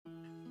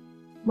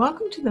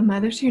Welcome to the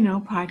Mothers Who Know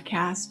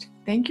podcast.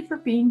 Thank you for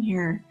being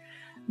here.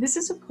 This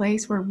is a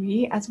place where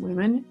we as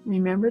women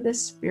remember the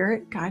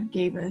spirit God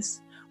gave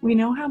us. We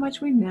know how much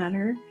we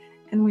matter,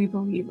 and we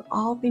believe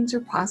all things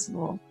are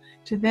possible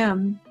to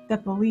them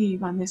that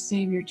believe on the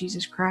Savior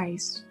Jesus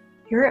Christ.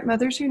 Here at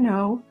Mothers Who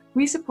Know,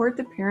 we support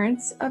the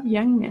parents of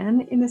young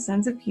men in the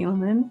Sons of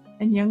Helaman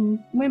and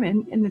young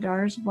women in the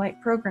Daughters of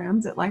Light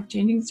programs at Life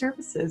Changing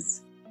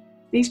Services.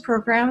 These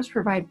programs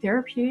provide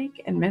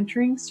therapeutic and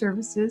mentoring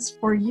services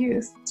for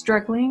youth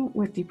struggling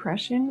with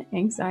depression,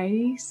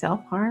 anxiety,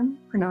 self-harm,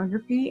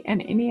 pornography,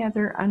 and any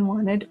other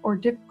unwanted or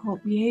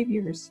difficult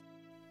behaviors.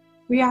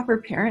 We offer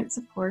parent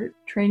support,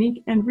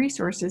 training, and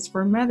resources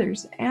for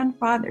mothers and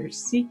fathers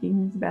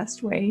seeking the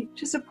best way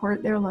to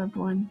support their loved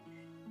one.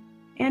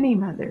 Any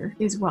mother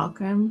is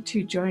welcome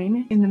to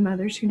join in the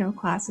Mothers Who Know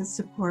classes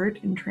support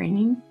and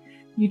training.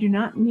 You do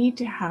not need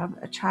to have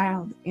a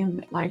child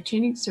in Life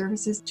Changing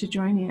Services to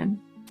join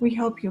in. We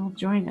hope you'll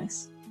join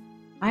us.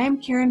 I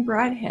am Karen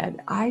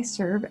Broadhead. I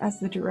serve as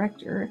the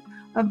director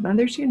of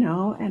Mothers Who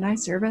Know, and I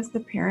serve as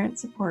the parent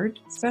support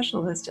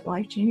specialist at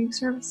Life Changing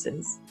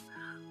Services.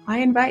 I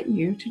invite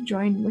you to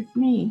join with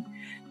me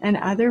and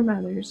other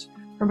mothers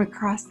from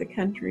across the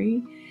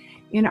country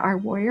in our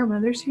Warrior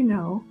Mothers Who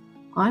Know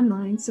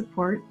online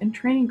support and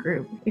training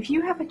group. If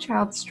you have a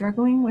child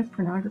struggling with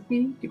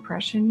pornography,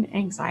 depression,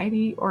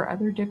 anxiety, or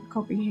other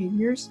difficult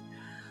behaviors,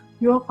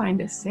 you will find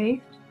a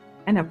safe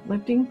and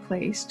uplifting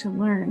place to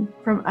learn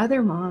from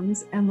other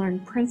moms and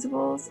learn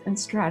principles and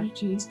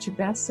strategies to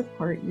best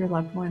support your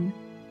loved one.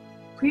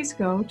 Please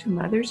go to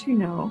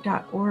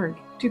motherswhoknow.org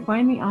to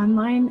find the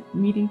online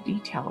meeting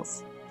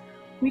details.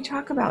 We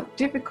talk about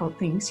difficult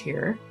things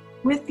here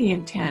with the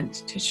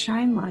intent to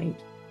shine light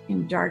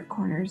in dark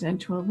corners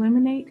and to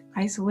eliminate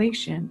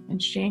isolation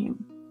and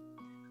shame.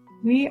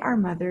 We are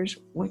mothers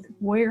with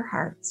warrior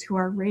hearts who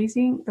are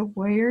raising the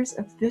warriors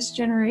of this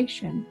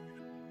generation.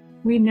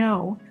 We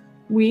know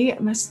we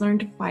must learn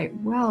to fight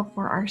well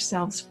for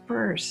ourselves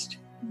first.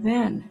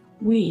 Then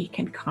we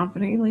can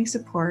confidently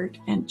support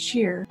and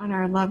cheer on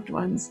our loved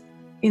ones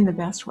in the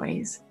best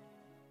ways.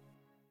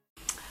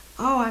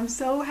 Oh, I'm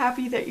so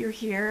happy that you're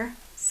here.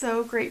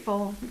 So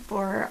grateful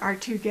for our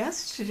two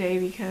guests today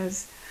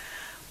because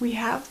we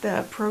have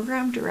the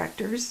program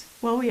directors.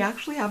 Well, we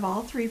actually have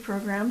all three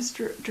programs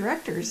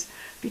directors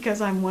because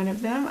I'm one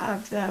of them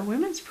of the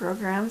women's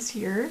programs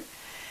here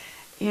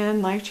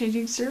in Life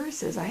Changing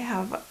Services. I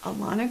have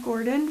Alana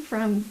Gordon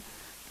from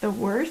the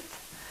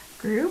Worth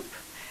group,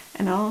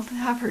 and I'll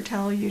have her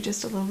tell you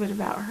just a little bit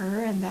about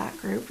her and that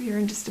group here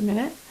in just a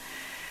minute.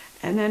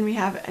 And then we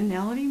have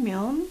Anelity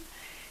Milne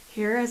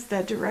here as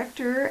the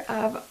director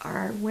of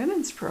our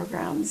women's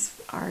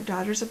programs, our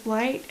Daughters of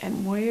Light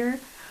and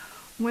Warrior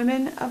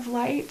Women of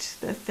Light,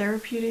 the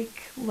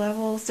therapeutic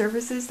level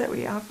services that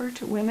we offer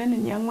to women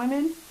and young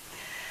women.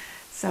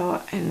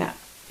 So,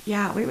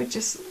 we would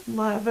just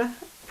love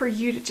for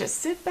you to just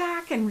sit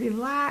back and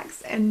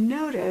relax and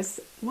notice,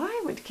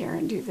 why would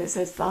Karen do this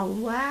as the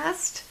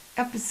last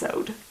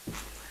episode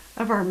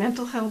of our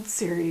mental health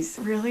series?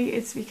 Really,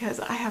 it's because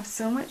I have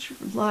so much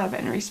love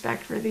and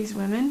respect for these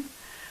women,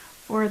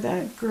 for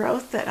the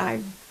growth that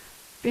I've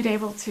been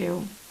able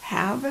to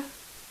have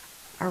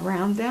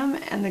around them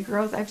and the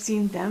growth I've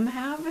seen them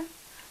have.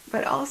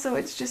 But also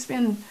it's just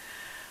been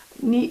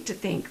neat to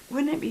think,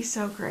 wouldn't it be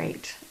so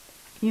great,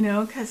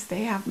 because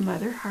they have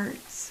mother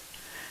hearts,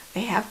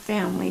 they have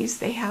families,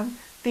 they have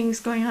things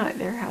going on at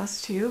their house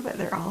too, but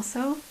they're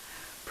also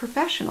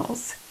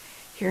professionals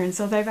here. And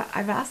so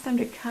I've asked them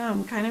to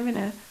come kind of in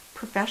a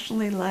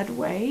professionally led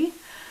way,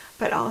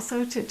 but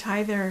also to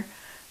tie their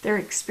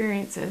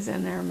experiences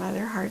and their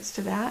mother hearts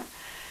to that.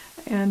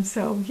 And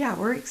so,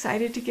 we're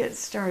excited to get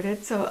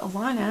started. So,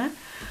 Alana,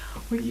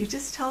 will you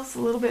just tell us a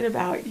little bit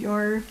about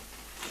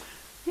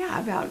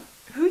about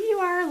who you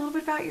are, a little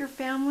bit about your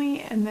family,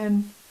 and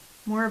then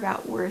more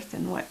about Worth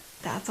and what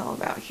that's all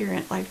about here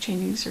at Life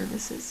Changing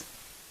Services?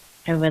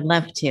 I would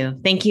love to.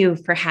 Thank you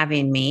for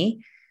having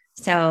me.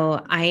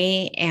 So,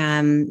 I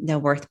am the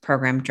Worth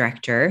Program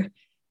Director,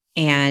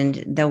 and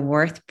the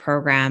Worth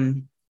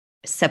Program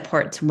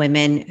supports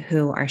women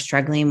who are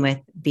struggling with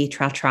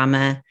VTRA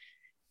trauma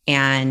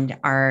and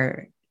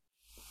are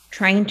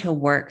trying to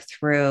work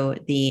through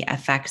the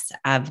effects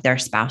of their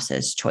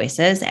spouse's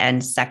choices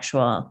and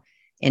sexual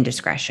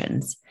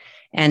indiscretions.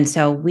 And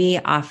so we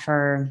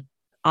offer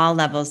all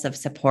levels of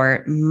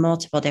support,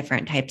 multiple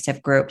different types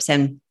of groups.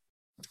 And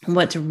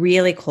what's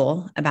really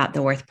cool about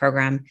the Worth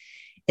program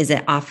is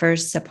it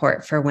offers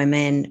support for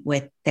women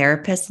with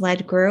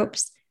therapist-led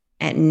groups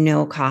at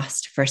no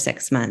cost for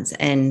 6 months.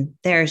 And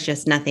there's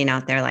just nothing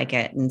out there like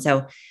it. And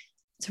so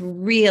it's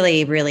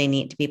really, really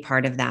neat to be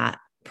part of that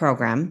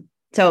program.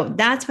 So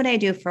that's what I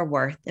do for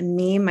Worth.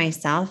 Me,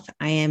 myself,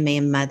 I am a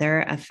mother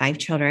of 5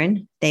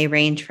 children. They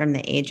range from the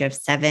age of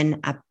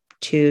 7 up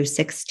to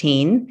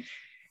 16.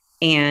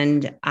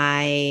 And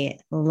I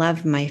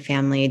love my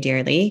family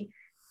dearly.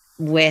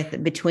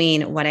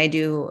 Between what I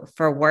do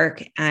for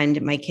work and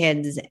my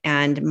kids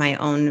and my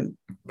own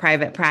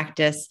private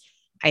practice,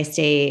 I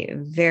stay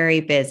very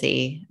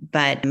busy,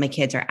 but my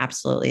kids are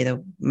absolutely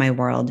my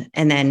world.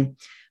 And then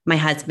my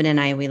husband and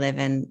I, we live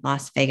in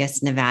Las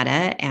Vegas,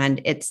 Nevada,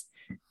 and it's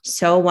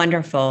so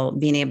wonderful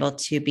being able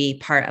to be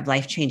part of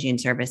Life Changing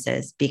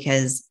Services,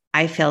 because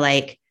I feel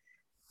like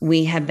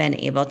we have been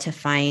able to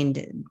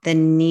find the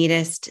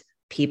neatest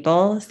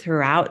people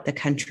throughout the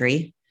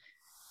country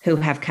who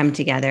have come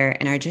together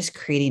and are just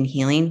creating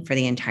healing for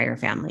the entire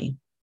family.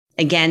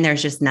 Again,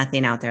 there's just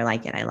nothing out there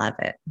like it. I love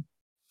it.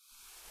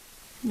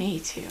 Me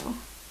too.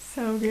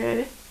 So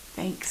good.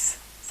 Thanks.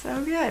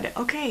 So good.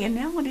 Okay, and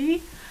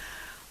Melody,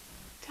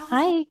 tell us.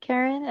 Hi,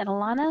 Karen and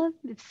Alana.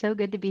 It's so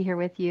good to be here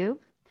with you.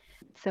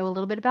 So, a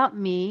little bit about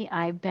me.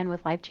 I've been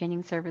with Life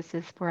Changing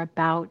Services for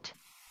about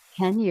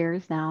 10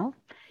 years now.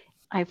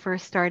 I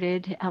first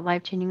started at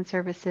Life Changing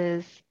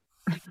Services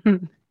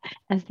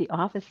as the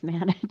office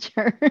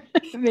manager.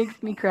 It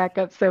makes me crack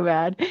up so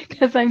bad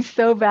because I'm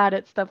so bad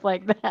at stuff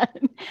like that.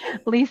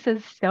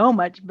 Lisa's so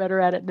much better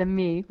at it than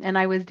me. And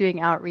I was doing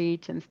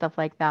outreach and stuff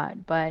like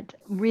that. But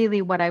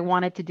really, what I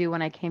wanted to do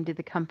when I came to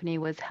the company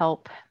was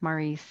help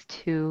Maurice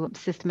to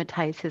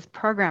systematize his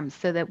programs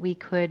so that we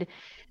could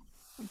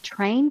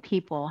train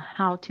people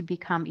how to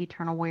become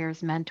Eternal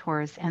Warriors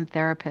mentors and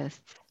therapists.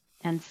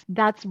 And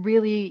that's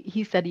really,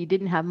 he said he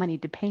didn't have money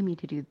to pay me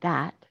to do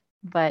that,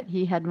 but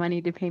he had money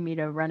to pay me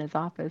to run his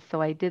office.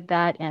 So I did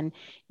that. And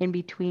in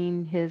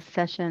between his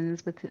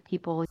sessions with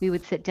people, we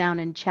would sit down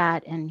and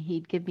chat, and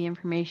he'd give me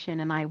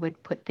information and I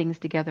would put things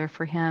together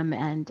for him.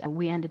 And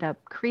we ended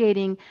up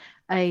creating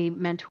a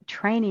mentor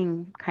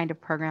training kind of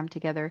program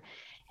together.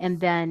 And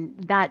then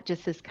that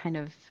just has kind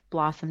of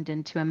blossomed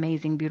into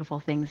amazing, beautiful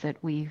things that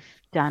we've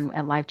done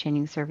at Life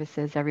Changing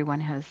Services.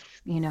 Everyone has,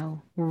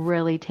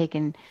 really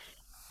taken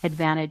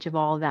advantage of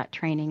all of that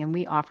training. And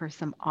we offer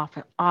some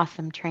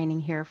awesome training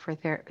here for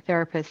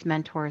therapists,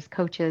 mentors,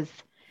 coaches.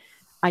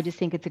 I just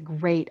think it's a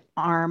great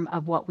arm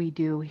of what we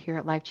do here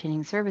at Life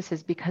Changing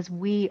Services, because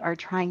we are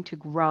trying to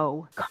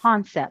grow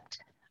concept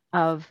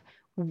of,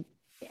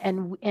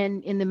 and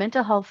in the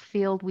mental health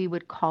field, we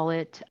would call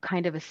it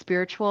kind of a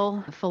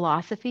spiritual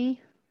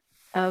philosophy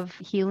of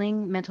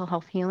healing, mental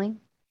health healing.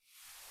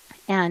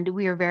 And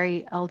we are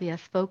very LDS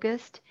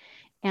focused.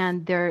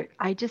 And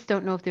I just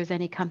don't know if there's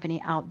any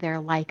company out there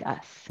like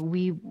us.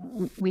 We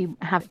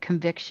have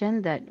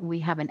conviction that we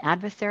have an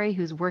adversary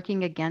who's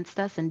working against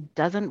us and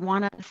doesn't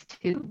want us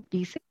to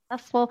be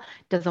successful,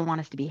 doesn't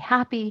want us to be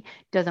happy,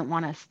 doesn't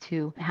want us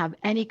to have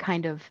any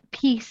kind of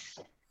peace.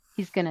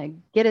 He's going to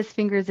get his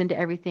fingers into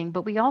everything.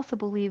 But we also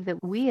believe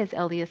that we as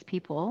LDS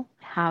people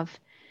have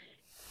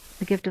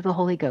the gift of the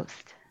Holy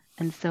Ghost.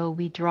 And so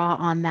we draw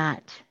on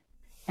that.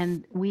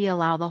 And we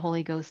allow the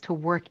Holy Ghost to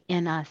work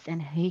in us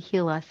and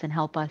heal us and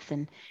help us.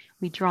 And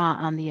we draw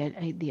on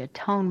the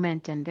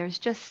atonement. And there's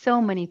just so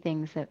many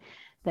things that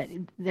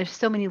there's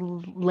so many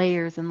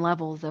layers and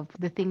levels of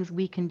the things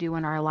we can do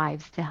in our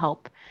lives to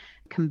help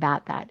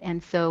combat that.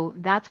 And so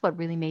that's what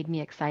really made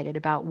me excited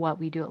about what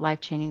we do at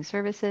Life Changing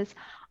Services.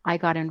 I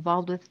got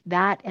involved with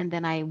that. And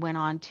then I went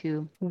on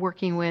to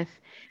working with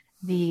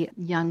the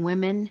young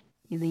women,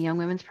 the Young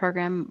Women's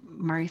Program.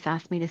 Maurice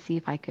asked me to see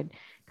if I could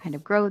kind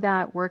of grow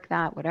that, work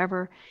that,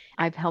 whatever.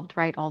 I've helped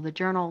write all the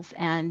journals.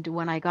 And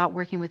when I got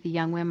working with the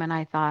young women,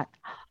 I thought,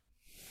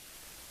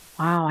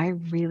 wow, I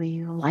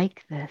really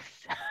like this.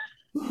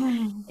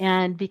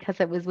 And because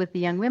it was with the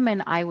young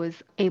women, I was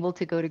able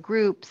to go to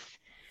groups,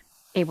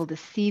 able to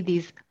see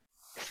these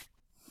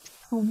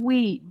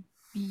sweet,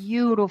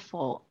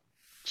 beautiful,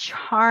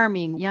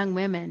 charming young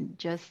women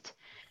just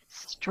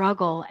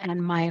struggle.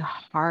 And my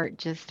heart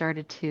just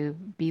started to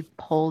be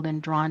pulled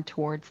and drawn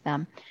towards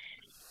them.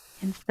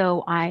 And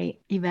so I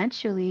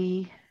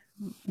eventually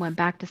went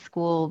back to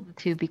school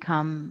to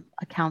become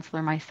a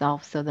counselor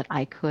myself so that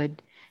I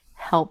could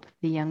help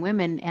the young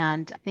women.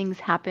 And things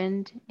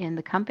happened in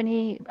the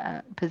company.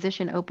 A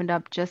position opened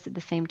up just at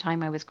the same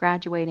time I was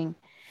graduating.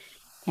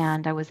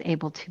 And I was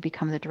able to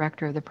become the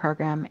director of the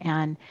program.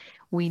 And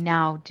we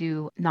now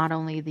do not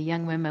only the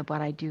young women, but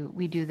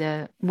we do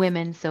the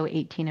women, so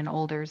 18 and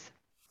olders.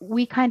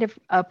 We kind of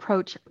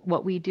approach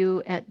what we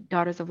do at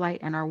Daughters of Light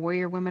and our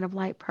Warrior Women of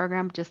Light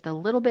program just a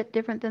little bit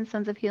different than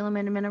Sons of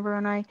Helaman and Men of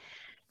Moroni.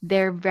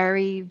 They're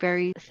very,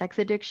 very sex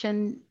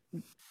addiction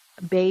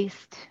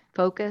based,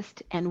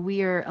 focused, and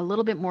we are a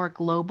little bit more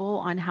global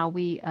on how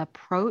we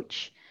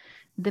approach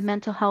the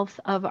mental health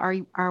of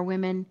our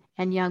women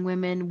and young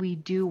women. We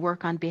do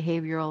work on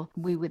behavioral,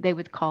 they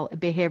would call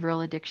it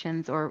behavioral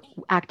addictions or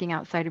acting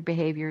outside of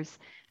behaviors.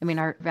 I mean,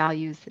 our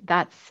values,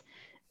 that's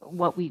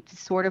what we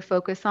sort of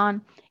focus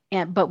on.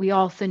 But we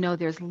also know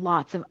there's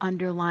lots of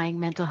underlying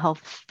mental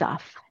health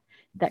stuff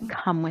that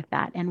come with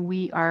that. And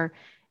we are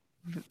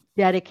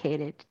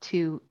dedicated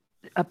to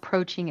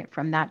approaching it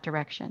from that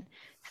direction.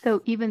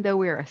 So even though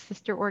we're a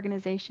sister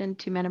organization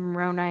to Men of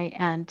Moroni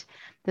and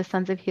the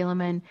Sons of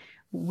Helaman,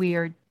 we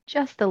are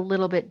just a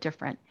little bit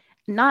different.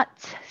 Not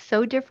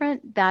so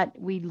different that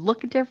we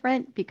look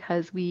different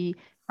because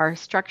our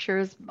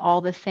structures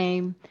all the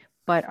same,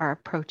 but our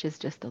approach is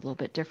just a little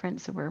bit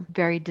different. So we're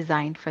very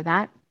designed for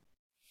that.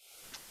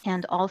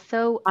 And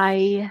also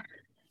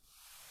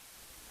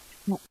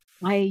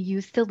I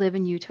used to live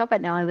in Utah,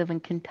 but now I live in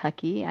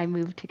Kentucky. I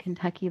moved to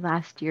Kentucky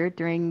last year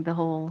during the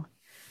whole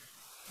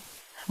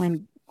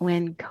when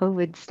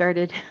COVID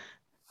started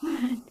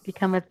to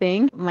become a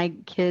thing. My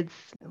kids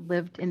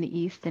lived in the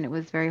East, and it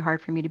was very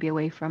hard for me to be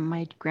away from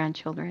my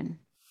grandchildren.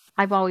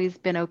 I've always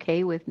been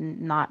okay with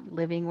not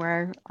living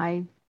where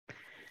I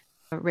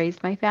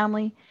raised my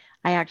family.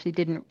 I actually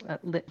didn't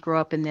grow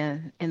up in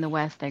the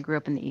West. I grew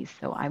up in the East,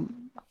 so I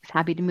was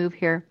happy to move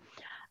here.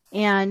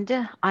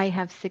 And I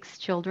have 6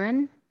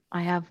 children.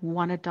 I have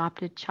one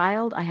adopted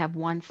child. I have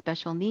one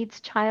special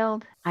needs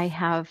child. I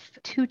have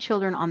 2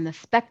 children on the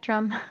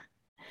spectrum.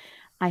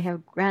 I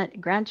have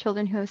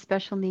grandchildren who have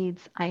special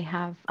needs. I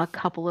have a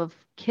couple of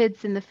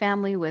kids in the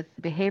family with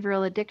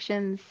behavioral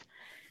addictions.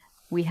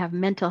 We have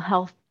mental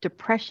health,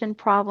 depression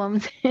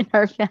problems in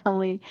our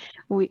family.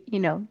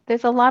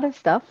 There's a lot of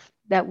stuff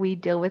that we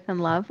deal with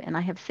and love. And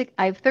I have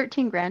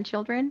 13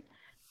 grandchildren.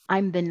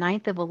 I'm the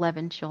ninth of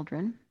 11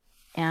 children.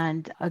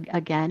 And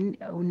again,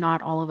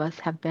 not all of us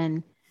have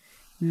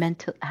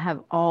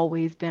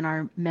always been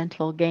our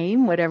mental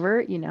game,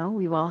 whatever,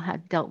 we've all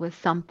had dealt with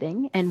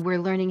something, and we're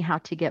learning how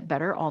to get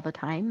better all the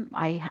time.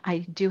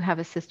 I do have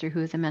a sister who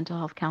is a mental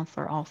health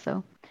counselor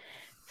also.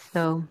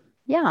 So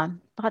yeah,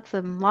 lots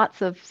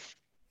of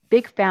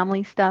big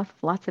family stuff,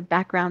 lots of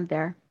background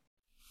there.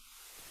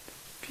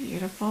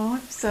 Beautiful.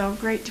 So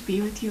great to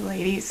be with you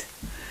ladies.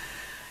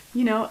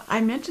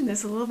 I mentioned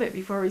this a little bit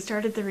before we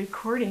started the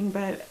recording,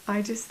 but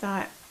I just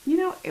thought,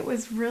 it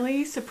was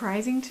really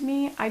surprising to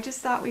me. I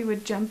just thought we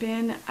would jump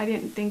in. I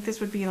didn't think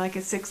this would be like a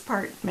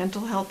 6-part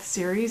mental health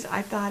series.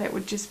 I thought it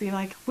would just be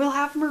like, we'll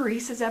have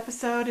Maurice's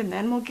episode and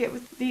then we'll get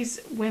with these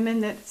women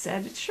that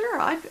said, sure,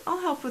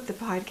 I'll help with the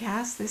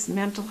podcast, this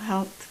mental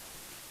health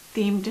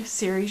themed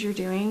series you're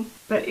doing.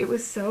 But it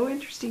was so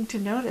interesting to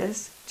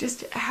notice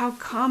just how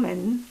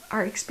common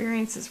our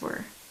experiences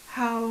were,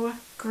 how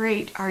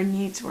great our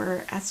needs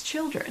were as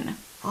children,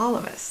 all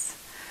of us,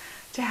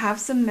 to have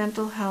some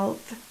mental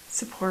health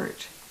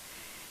support.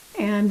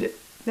 And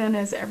then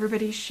as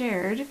everybody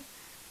shared,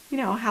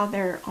 how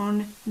their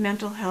own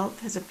mental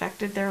health has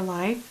affected their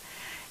life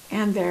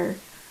and their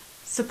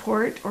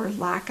support or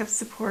lack of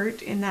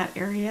support in that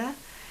area.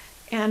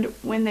 And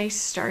when they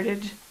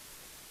started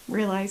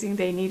realizing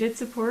they needed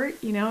support,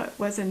 it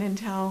wasn't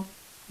until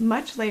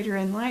much later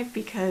in life,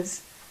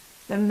 because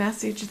the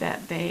message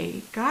that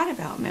they got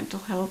about mental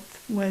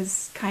health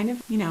was kind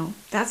of,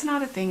 that's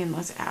not a thing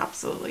unless it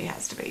absolutely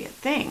has to be a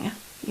thing,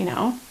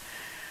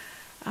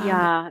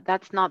 Yeah,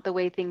 that's not the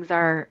way things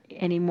are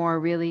anymore,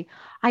 really.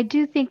 I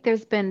do think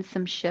there's been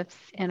some shifts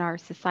in our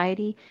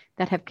society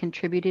that have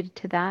contributed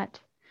to that.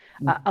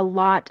 A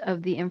lot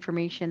of the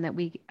information that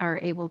we are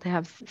able to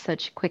have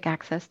such quick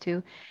access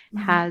to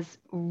has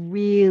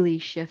really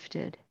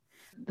shifted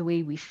the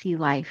way we see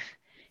life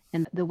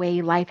and the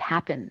way life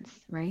happens,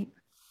 right?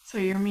 So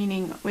you're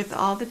meaning with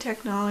all the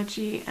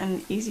technology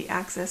and easy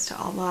access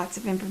to lots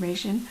of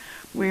information,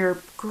 we're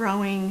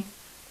growing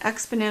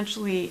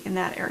exponentially in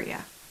that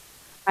area.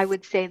 I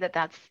would say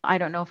I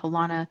don't know if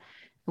Alana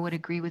would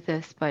agree with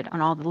this, but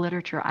on all the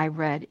literature I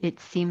read, it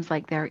seems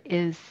like there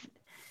is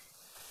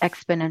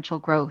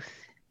exponential growth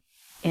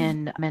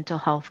in mental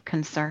health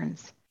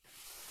concerns.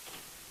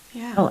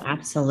 Yeah. Oh,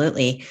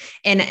 absolutely.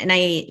 And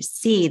I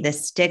see the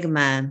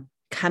stigma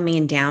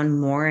coming down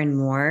more and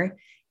more,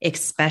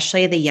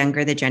 especially the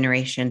younger the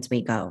generations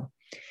we go.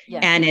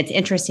 Yes. And it's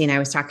interesting. I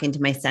was talking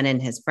to my son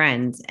and his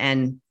friends,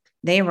 and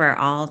they were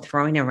all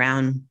throwing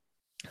around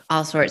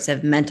all sorts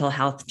of mental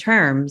health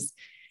terms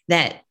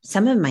that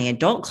some of my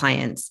adult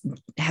clients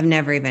have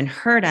never even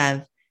heard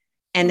of.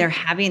 And they're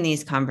having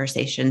these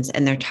conversations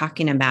and they're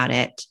talking about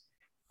it.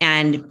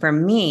 And for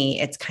me,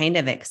 it's kind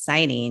of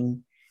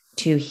exciting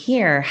to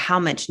hear how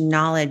much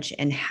knowledge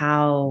and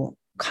how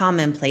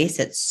commonplace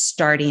it's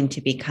starting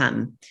to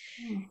become.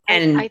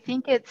 And I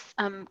think it's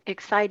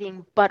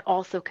exciting, but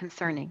also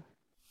concerning.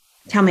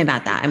 Tell me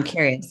about that. I'm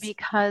curious.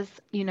 Because,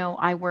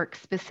 I work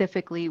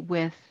specifically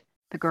with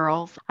the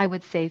girls. I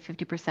would say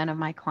 50% of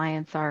my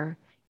clients are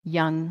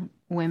young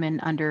women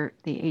under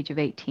the age of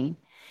 18.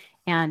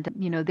 And,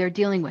 they're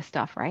dealing with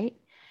stuff, right?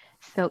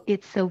 So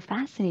it's so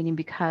fascinating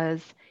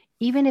because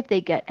even if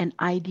they get an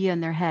idea in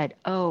their head,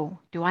 oh,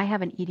 do I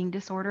have an eating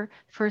disorder?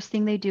 First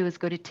thing they do is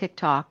go to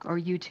TikTok or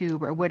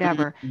YouTube or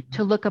whatever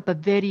to look up a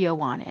video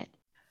on it.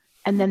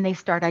 And then they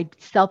start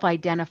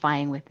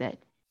self-identifying with it.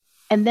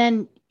 And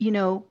then,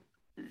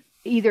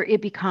 either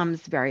it becomes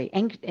very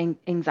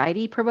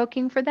anxiety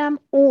provoking for them,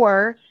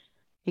 or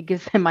it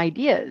gives them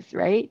ideas,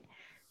 right?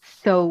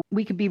 So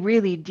we could be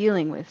really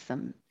dealing with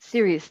some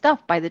serious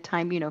stuff by the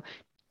time,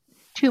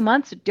 2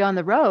 months down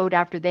the road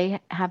after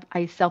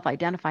I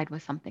self-identified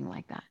with something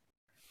like that.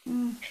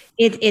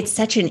 It's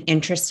such an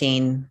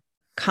interesting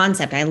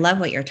concept. I love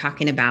what you're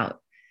talking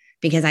about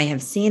because I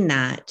have seen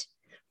that,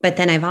 but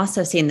then I've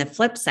also seen the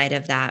flip side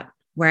of that,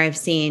 where I've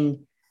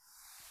seen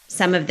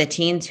some of the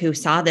teens who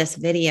saw this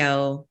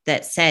video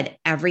that said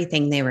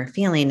everything they were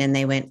feeling and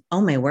they went,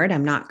 oh my word,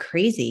 I'm not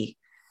crazy.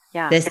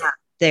 Yeah.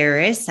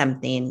 There is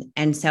something.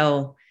 And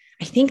so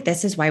I think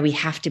this is why we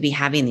have to be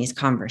having these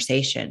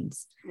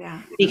conversations.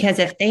 Yeah. Because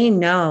if they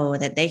know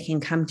that they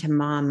can come to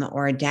mom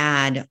or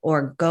dad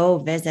or go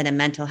visit a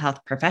mental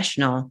health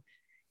professional,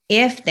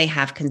 if they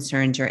have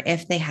concerns or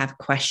if they have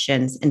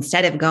questions,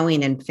 instead of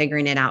going and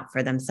figuring it out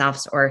for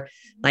themselves, or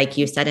like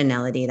you said,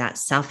 Anelody, that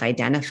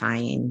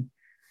self-identifying,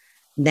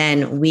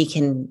 then we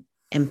can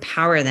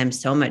empower them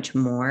so much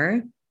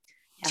more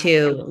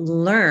to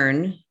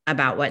learn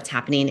about what's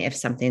happening if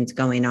something's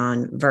going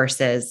on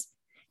versus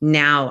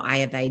now I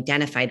have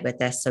identified with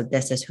this, so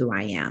this is who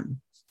I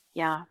am.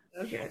 Yeah.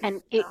 Okay.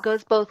 And it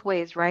goes both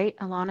ways, right,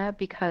 Alana?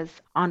 Because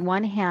on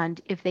one hand,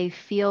 if they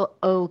feel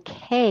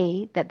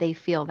okay that they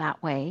feel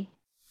that way,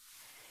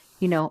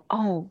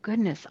 oh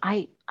goodness,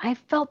 I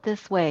felt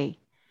this way.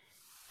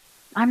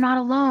 I'm not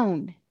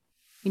alone.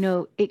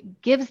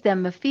 It gives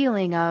them a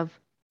feeling of,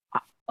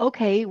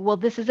 okay, well,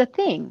 this is a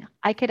thing.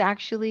 I could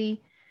actually,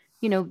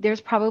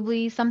 there's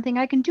probably something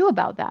I can do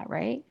about that,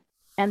 right?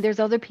 And there's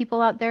other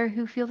people out there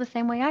who feel the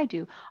same way I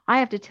do. I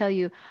have to tell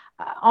you,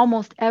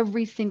 almost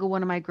every single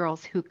one of my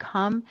girls who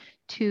come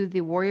to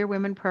the Warrior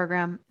Women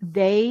program,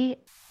 they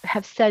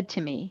have said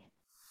to me,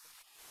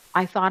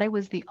 I thought I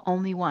was the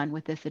only one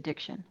with this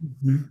addiction.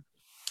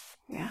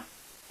 Mm-hmm. Yeah.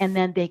 And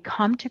then they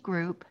come to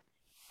group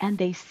and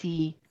they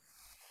see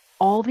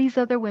all these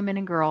other women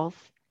and girls,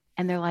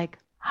 and they're like,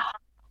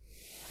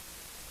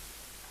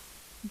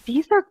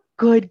 these are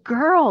good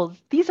girls.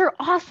 These are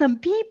awesome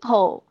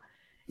people.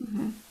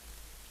 Mm-hmm.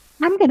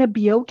 I'm going to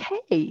be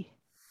okay.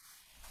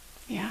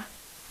 Yeah.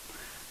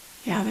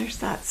 Yeah, there's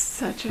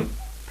such a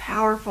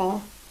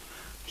powerful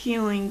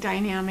healing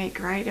dynamic,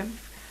 right?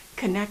 Of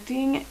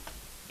connecting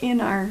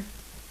in our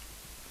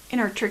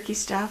tricky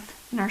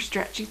stuff, in our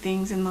stretchy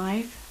things in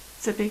life.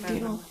 It's a big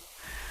deal.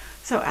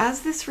 So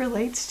as this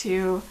relates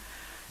to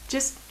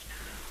just,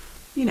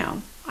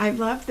 I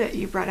love that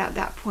you brought out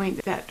that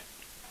point that,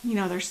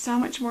 there's so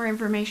much more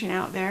information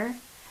out there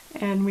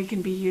and we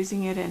can be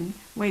using it in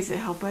ways that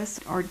help us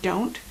or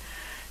don't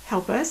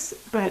help us.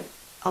 But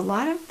a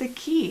lot of the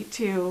key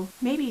to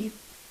maybe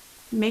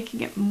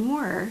making it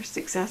more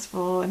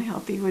successful and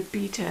healthy would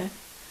be to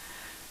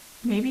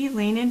maybe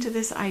lean into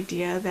this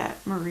idea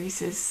that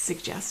Maurice is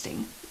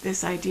suggesting,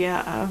 this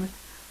idea of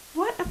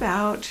what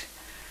about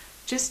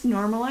just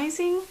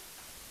normalizing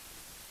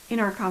in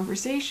our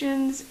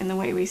conversations, in the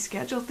way we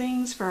schedule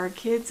things for our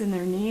kids and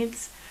their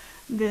needs,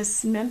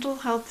 this mental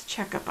health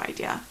checkup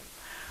idea.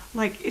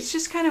 Like, it's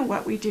just kind of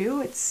what we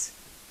do. It's,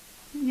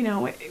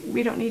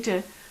 we don't need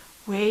to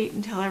wait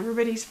until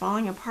everybody's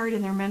falling apart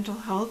in their mental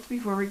health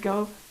before we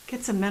go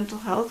get some mental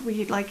health.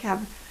 We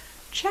have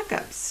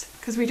checkups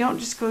because we don't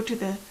just go to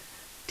the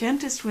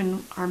dentist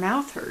when our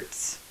mouth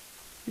hurts.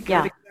 We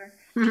go to get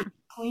our teeth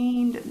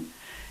cleaned and,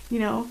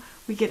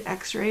 we get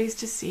x-rays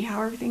to see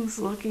how everything's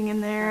looking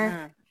in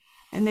there.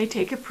 And they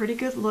take a pretty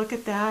good look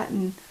at that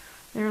and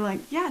they're like,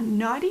 yeah,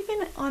 not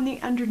even on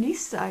the underneath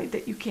side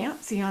that you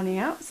can't see on the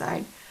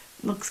outside.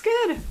 Looks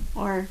good.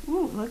 Or,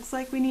 ooh, looks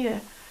like we need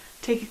to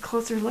take a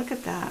closer look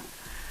at that.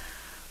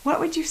 What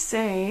would you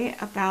say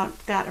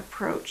about that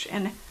approach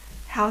and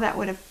how that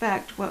would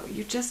affect what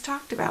you just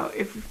talked about?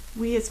 If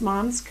we as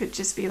moms could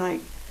just be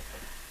like,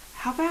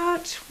 how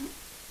about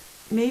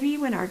maybe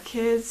when our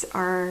kids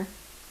are,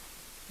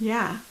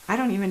 I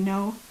don't even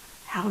know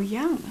how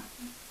young,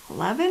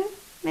 11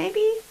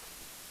 maybe?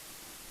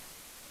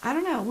 I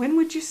don't know. When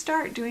would you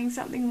start doing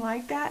something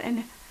like that?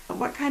 And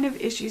what kind of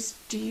issues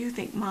do you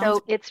think moms?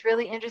 So it's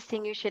really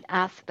interesting you should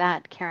ask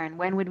that, Karen.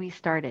 When would we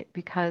start it?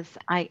 Because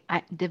I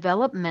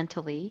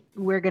developmentally,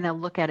 we're going to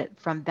look at it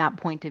from that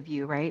point of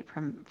view, right?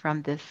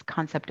 From this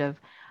concept of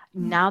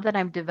now that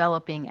I'm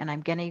developing and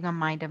I'm getting a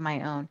mind of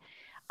my own,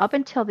 up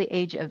until the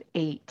age of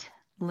 8,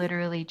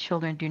 literally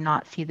children do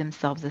not see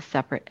themselves as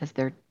separate as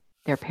their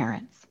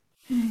parents.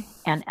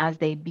 And as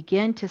they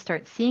begin to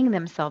start seeing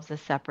themselves as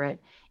separate,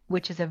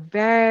 which is a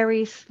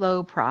very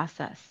slow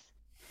process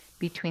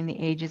between the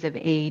ages of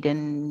 8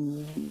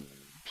 and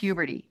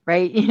puberty,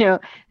 right?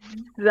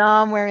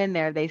 Somewhere in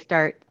there, they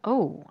start,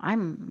 oh,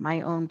 I'm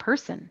my own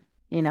person,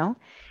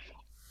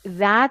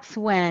 That's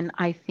when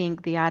I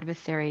think the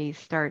adversary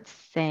starts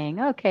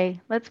saying, okay,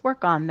 let's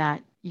work on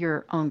that,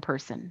 your own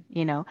person,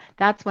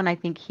 That's when I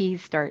think he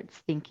starts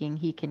thinking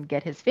he can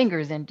get his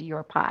fingers into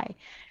your pie,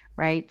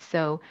 right?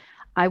 So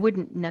I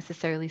wouldn't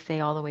necessarily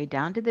say all the way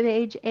down to the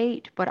age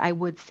 8, but I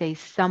would say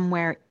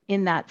somewhere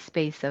in that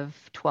space of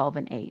 12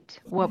 and 8.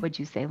 What would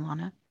you say,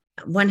 Lana?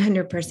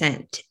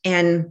 100%.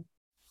 And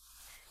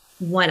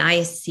what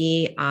I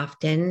see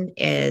often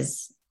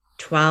is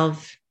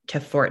 12 to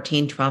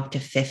 14, 12 to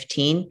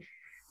 15.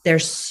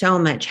 There's so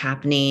much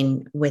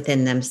happening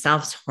within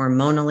themselves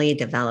hormonally,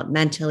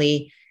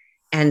 developmentally.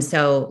 And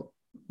so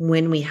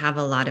when we have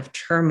a lot of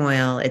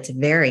turmoil, it's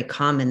very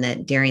common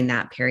that during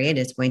that period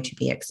is going to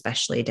be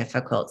especially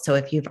difficult. So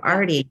if you've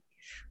already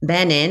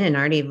been in and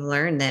already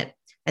learned that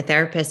a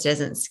therapist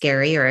isn't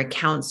scary or a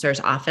counselor's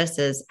office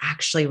is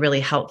actually really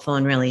helpful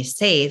and really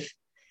safe,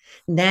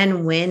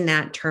 then when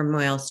that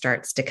turmoil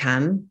starts to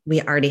come,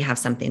 we already have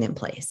something in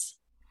place.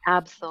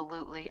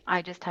 Absolutely.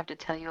 I just have to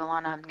tell you,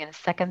 Alana, I'm going to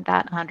second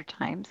that 100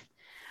 times.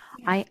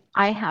 Yeah.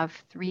 I have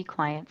 3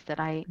 clients that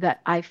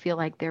I feel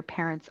like their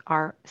parents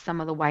are some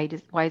of the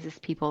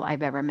wisest people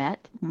I've ever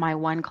met. My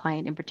one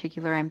client in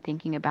particular I'm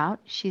thinking about,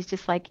 she's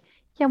just like,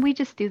 yeah, we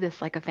just do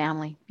this like a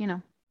family.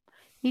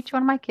 Each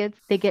one of my kids,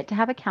 they get to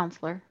have a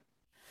counselor,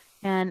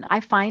 and I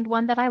find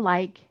one that I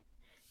like.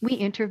 We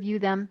interview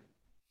them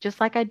just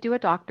like I'd do a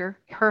doctor.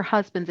 Her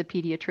husband's a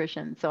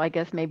pediatrician, so I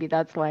guess maybe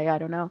that's why, I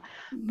don't know.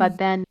 Mhm. But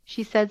then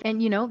she says,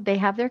 and they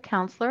have their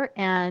counselor,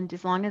 and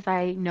as long as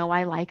I know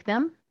I like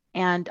them,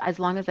 and as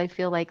long as I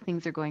feel like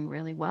things are going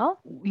really well,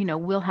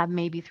 we'll have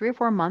maybe 3 or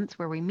 4 months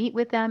where we meet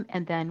with them,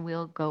 and then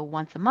we'll go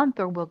once a month,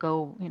 or we'll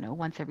go,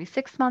 once every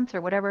 6 months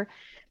or whatever.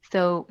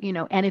 So,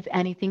 and if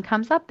anything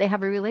comes up, they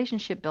have a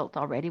relationship built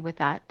already with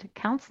that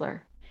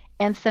counselor.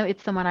 And so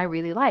it's someone I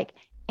really like.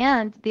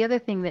 And the other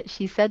thing that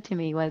she said to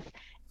me was,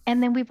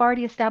 and then we've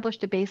already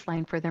established a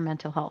baseline for their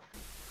mental health.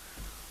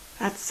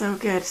 That's so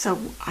good. So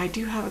I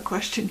do have a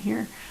question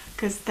here,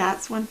 because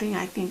that's one thing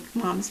I think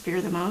moms fear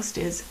the most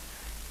is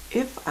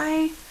if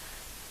I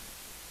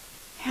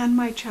hand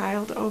my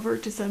child over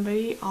to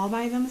somebody all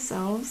by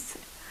themselves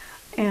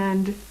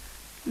and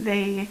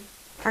they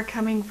are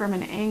coming from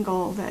an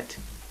angle that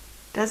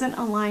doesn't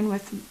align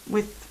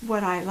with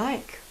what I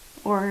like,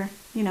 or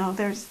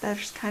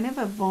there's kind of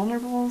a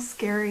vulnerable,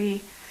 scary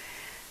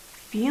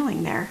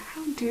feeling there.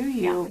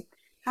 Yeah.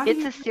 How do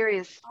It's you a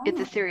serious, it's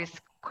a follow? serious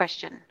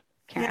question,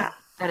 Karen. Yeah.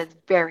 That is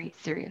very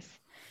serious.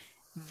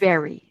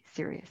 Very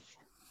serious.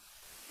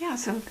 Yeah,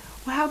 so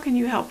how can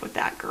you help with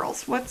that,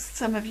 girls? What's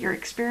some of your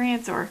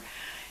experience or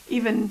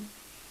even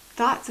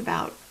thoughts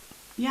about,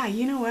 yeah,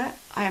 you know what?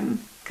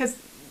 Because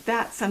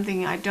that's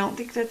something I don't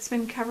think that's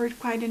been covered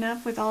quite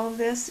enough with all of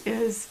this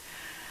is,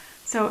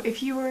 so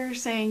if you were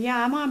saying,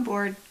 yeah, I'm on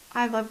board,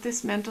 I love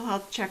this mental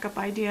health checkup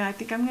idea, I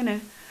think I'm going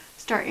to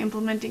start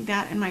implementing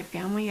that in my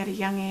family at a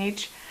young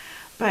age,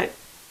 but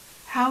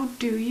how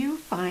do you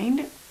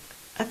find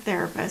a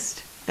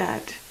therapist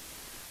that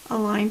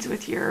aligns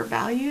with your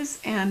values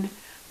and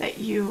that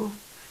you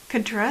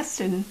can trust?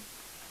 And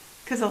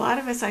because a lot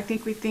of us, I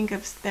think we think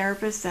of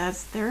therapists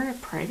as they're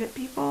private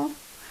people,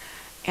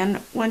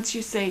 and once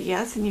you say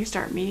yes and you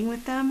start meeting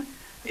with them,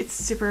 it's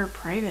super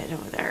private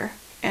over there.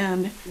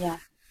 And Yeah.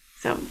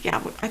 so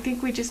yeah, I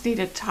think we just need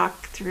to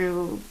talk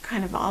through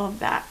kind of all of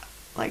that,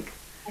 like.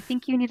 I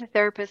think you need a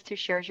therapist who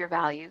shares your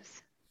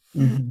values.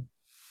 Mhm. Mhm.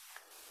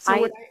 So I,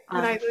 would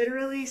I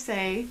literally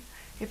say,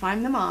 if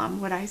I'm the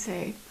mom, would I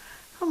say,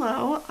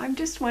 hello, I'm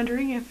just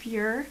wondering if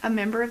you're a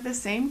member of the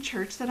same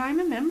church that I'm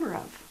a member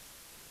of?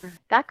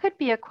 that could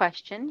be a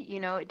question.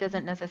 It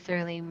doesn't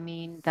necessarily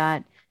mean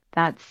that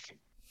that's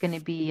going to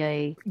be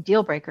a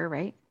deal breaker,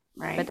 right?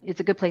 Right? But it's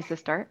a good place to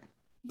start.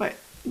 But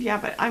yeah,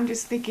 but I'm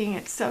just thinking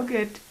it's so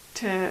good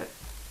to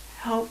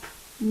help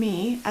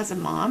me as a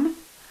mom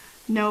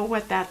know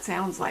what that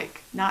sounds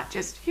like, not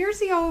just here's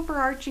the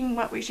overarching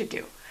what we should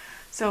do.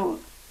 So,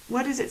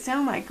 what does it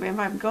sound like if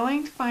I'm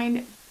going to find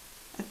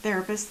a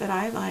therapist that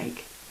I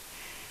like?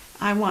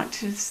 I want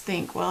to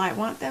think, well, I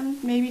want them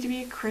maybe to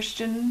be a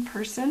Christian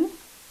person,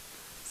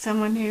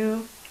 someone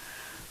who,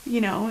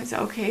 is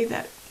okay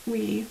that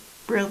we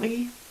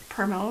really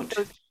promote.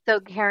 So,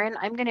 Karen,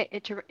 I'm going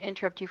to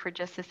interrupt you for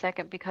just a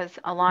second because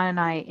Alana and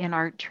I in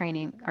our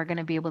training are going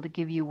to be able to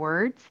give you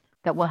words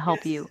that will help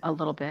Yes. you a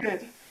little bit.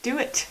 Good. Do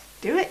it.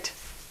 Do it.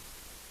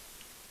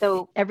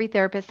 So, every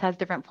therapist has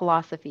different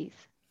philosophies,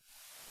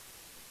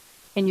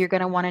 and you're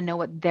going to want to know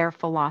what their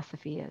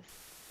philosophy is.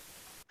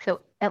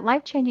 So, at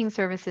Life Changing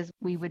Services,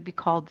 we would be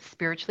called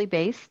spiritually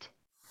based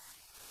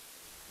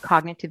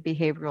cognitive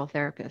behavioral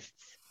therapists.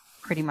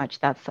 Pretty much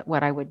that's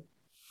what I would.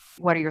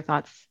 What are your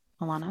thoughts,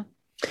 Alana?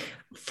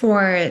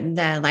 For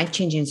the life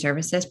changing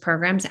services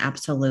programs,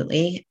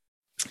 absolutely.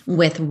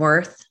 With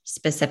Worth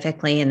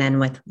specifically, and then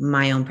with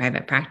my own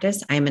private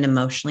practice, I'm an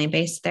emotionally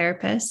based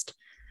therapist,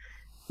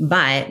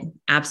 but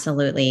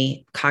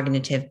absolutely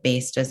cognitive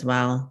based as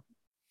well.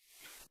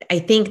 I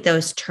think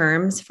those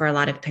terms for a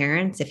lot of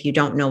parents, if you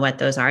don't know what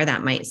those are,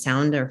 that might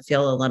sound or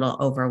feel a little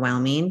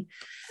overwhelming.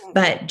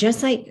 But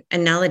just like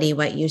Anelity,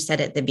 what you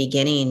said at the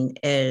beginning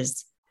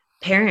is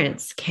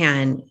parents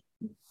can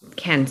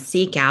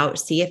seek out,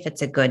 see if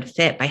it's a good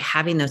fit by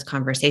having those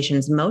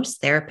conversations.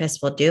 Most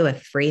therapists will do a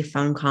free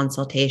phone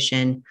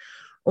consultation,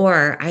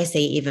 or I say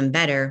even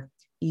better,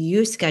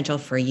 you schedule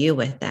for you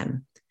with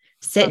them, Oh,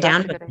 sit that's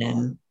down a with good idea.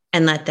 them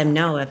and let them Yeah.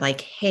 know of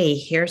like, hey,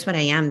 here's what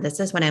I am. This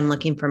is what I'm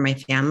looking for my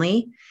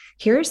family.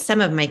 Here's some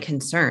of my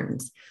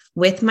concerns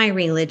with my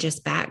religious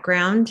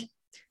background.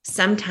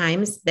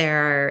 Sometimes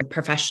there are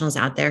professionals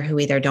out there who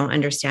either don't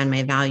understand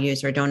my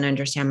values or don't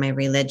understand my Yeah.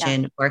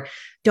 religion or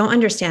don't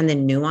understand the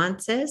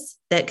nuances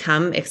that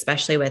come,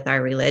 especially with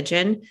our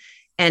religion.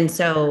 And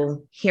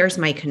so here's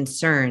my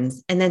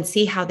concerns, and then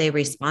see how they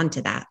respond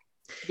to that.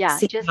 Yeah,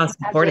 See just how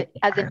supportive they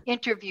as an are.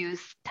 interviews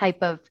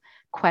type of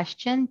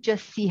question,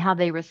 just see how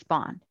they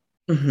respond.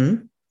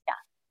 Mm-hmm. Yeah,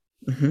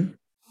 Mm-hmm. Mhm.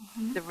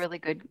 that's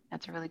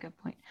a really good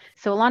point.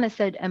 So Alana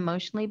said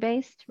emotionally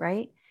based,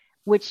 right?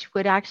 which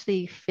would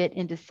actually fit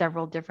into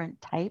several different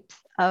types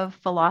of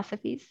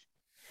philosophies.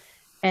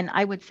 And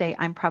I would say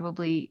I'm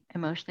probably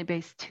emotionally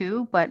based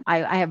too, but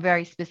I have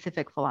very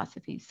specific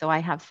philosophies. So I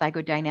have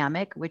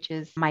psychodynamic, which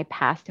is my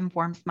past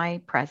informs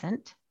my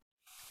present,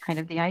 kind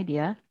of the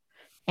idea.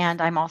 And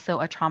I'm also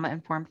a trauma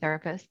informed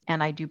therapist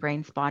and I do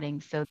brain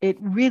spotting. So it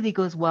really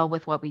goes well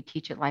with what we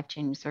teach at Life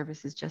Changing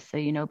Services, just so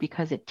you know,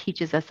 because it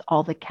teaches us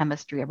all the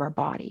chemistry of our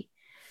body.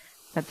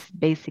 That's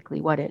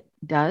basically what it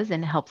does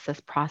and helps us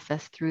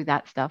process through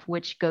that stuff,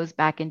 which goes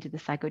back into the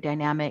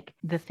psychodynamic.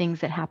 The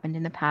things that happened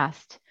in the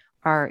past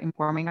are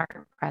informing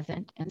our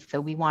present. And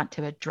so we want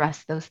to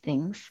address those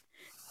things,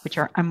 which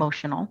are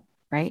emotional,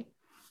 right?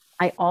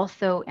 I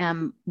also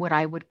am what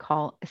I would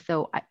call,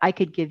 so I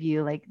could give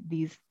you like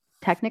these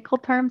technical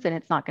terms and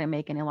it's not going to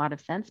make any lot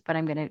of sense, but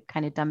I'm going to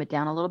kind of dumb it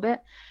down a little bit.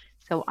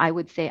 So I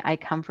would say I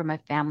come from a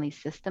family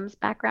systems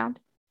background.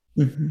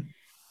 Mm-hmm.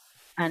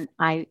 And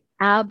I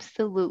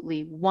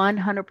absolutely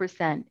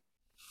 100%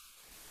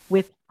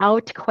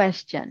 without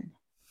question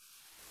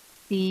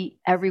see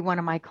every one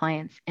of my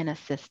clients in a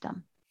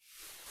system.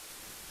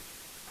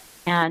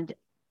 And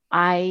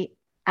I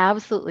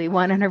absolutely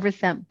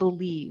 100%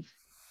 believe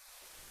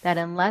that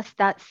unless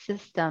that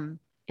system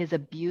is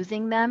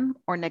abusing them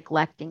or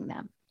neglecting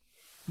them,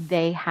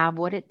 they have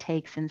what it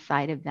takes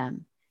inside of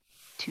them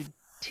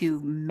to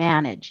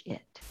manage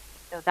it.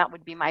 So that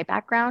would be my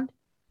background.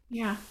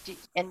 Yeah.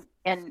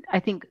 And I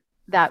think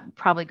that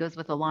probably goes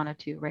with Alana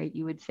too, right?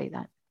 You would say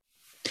that.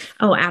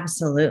 Oh,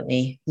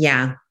 absolutely.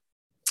 Yeah.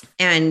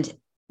 And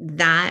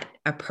that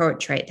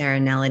approach right there,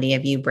 Nellody,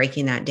 of you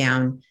breaking that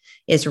down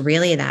is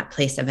really that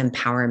place of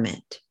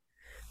empowerment,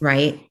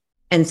 right?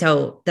 And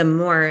so the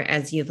more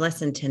as you've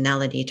listened to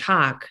Nellody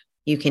talk,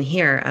 you can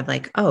hear of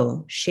like,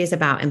 oh, she's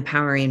about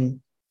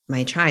empowering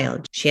my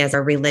child. She has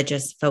a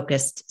religious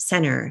focused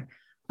center.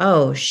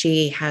 Oh,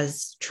 she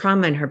has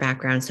trauma in her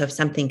background. So if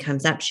something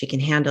comes up, she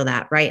can handle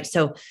that, right?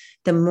 So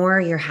the more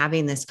you're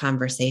having this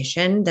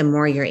conversation, the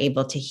more you're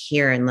able to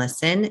hear and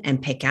listen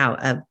and pick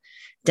out of,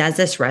 does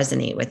this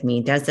resonate with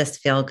me? Does this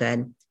feel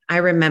good? I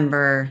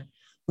remember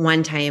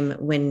one time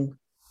when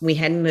we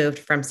had moved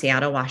from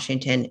Seattle,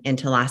 Washington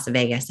into Las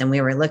Vegas, and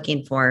we were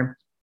looking for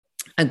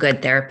a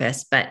good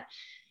therapist. But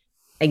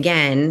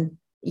again,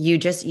 you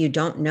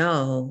don't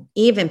know,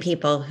 even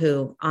people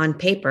who on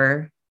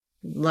paper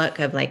look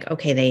of like,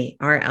 okay, they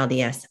are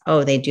LDS.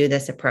 Oh, they do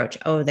this approach.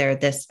 Oh, they're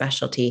this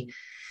specialty.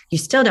 You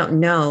still don't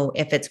know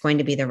if it's going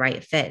to be the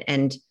right fit.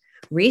 And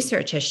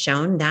research has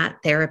shown that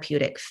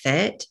therapeutic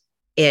fit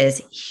is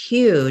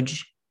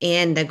huge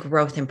in the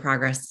growth and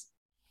progress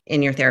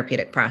in your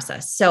therapeutic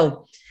process.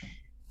 So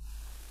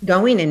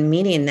going and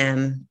meeting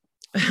them,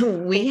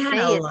 we had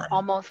a lot.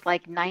 Almost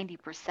like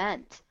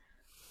 90%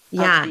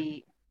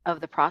 of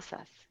the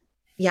process.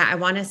 Yeah, I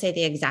want to say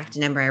the exact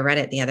number. I read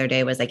it the other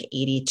day was like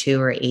 82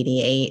 or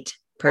 88%.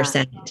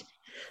 Yeah.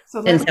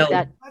 So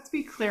let's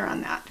be clear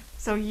on that.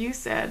 So you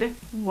said,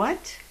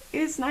 what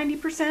is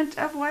 90%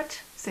 of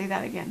what? Say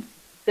that again.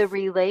 The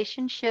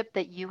relationship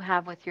that you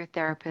have with your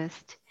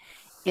therapist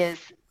is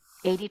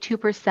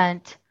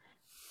 82%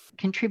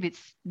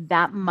 contributes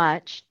that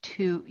much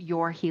to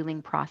your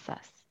healing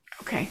process.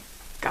 Okay,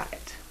 got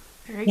it.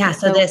 Very good.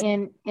 So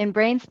in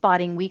brain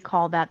spotting, we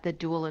call that the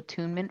dual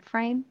attunement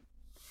frame.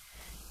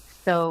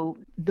 So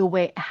the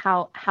way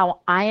how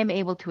I am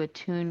able to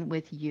attune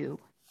with you,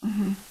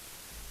 mm-hmm.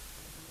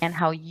 and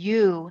how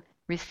you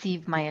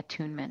receive my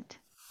attunement.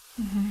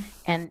 Mm-hmm.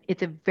 And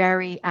it's a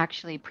very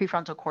actually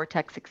prefrontal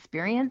cortex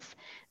experience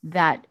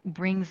that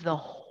brings the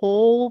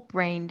whole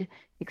brain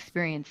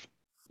experience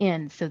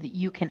in so that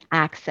you can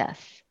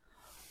access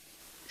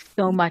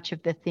so much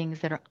of the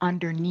things that are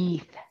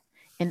underneath.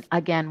 And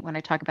again, when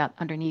I talk about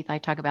underneath, I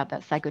talk about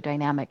that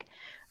psychodynamic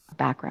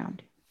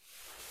background.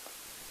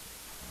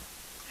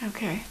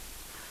 Okay.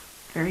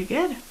 Very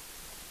good.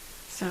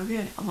 So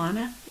good.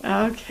 Alana?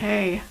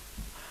 Okay.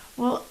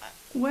 Well,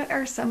 what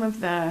are some of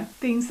the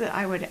things that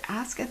I would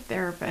ask a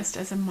therapist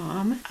as a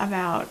mom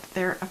about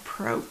their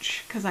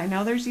approach? Because I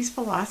know there's these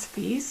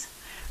philosophies,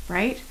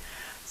 right?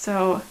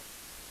 So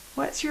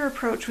what's your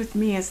approach with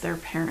me as their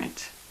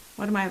parent?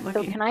 What am I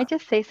looking for? Can I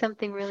just say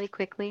something really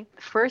quickly?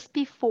 First,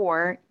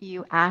 before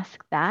you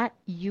ask that,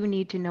 you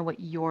need to know what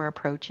your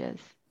approach is.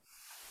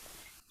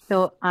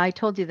 So I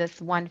told you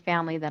this one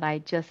family that I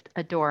just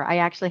adore. I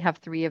actually have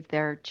 3 of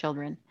their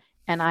children,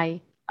 and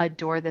I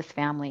adore this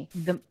family.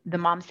 The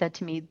mom said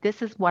to me,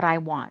 this is what I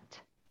want.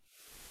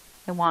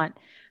 I want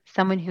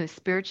someone who is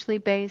spiritually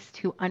based,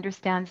 who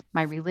understands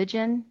my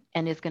religion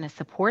and is going to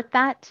support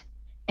that,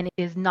 and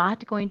is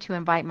not going to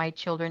invite my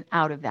children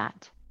out of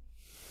that.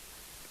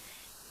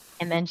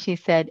 And then she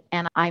said,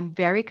 and I'm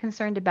very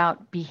concerned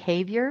about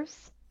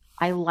behaviors.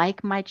 I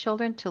like my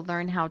children to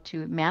learn how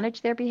to manage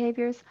their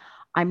behaviors.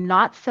 I'm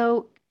not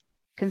so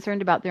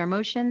concerned about their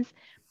emotions,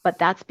 but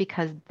that's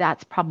because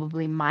that's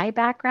probably my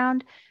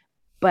background.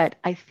 But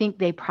I think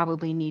they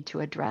probably need to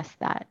address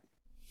that.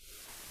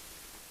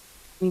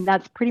 I mean,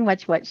 that's pretty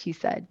much what she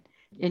said.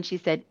 And she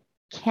said,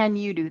 can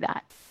you do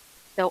that?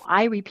 So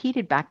I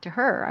repeated back to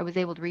her. I was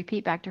able to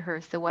repeat back to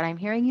her. So what I'm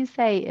hearing you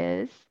say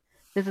is,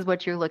 this is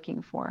what you're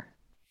looking for.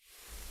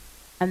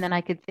 And then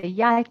I could say,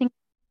 yeah, I think.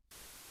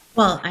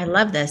 Well, I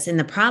love this. And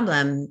the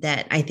problem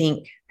that I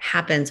think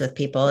happens with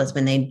people is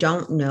when they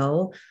don't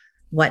know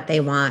what they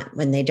want,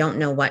 when they don't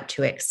know what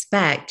to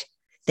expect,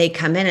 they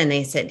come in and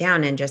they sit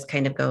down and just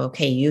kind of go,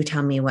 okay, you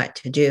tell me what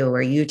to do,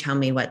 or you tell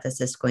me what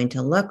this is going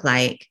to look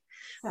like.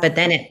 But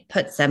then it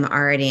puts them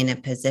already in a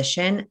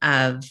position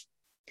of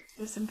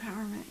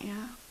disempowerment.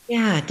 Yeah.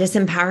 Yeah,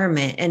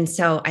 disempowerment. And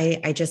so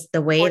I just,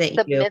 the way Or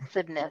that you,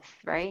 submissiveness,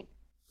 right?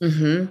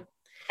 mhm.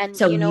 And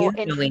So you know,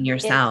 you knowing in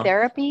yourself.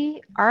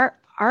 therapy,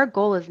 our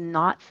goal is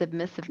not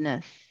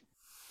submissiveness.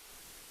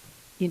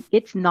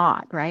 It's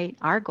not, right?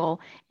 Our goal,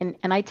 and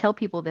I tell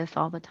people this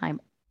all the time.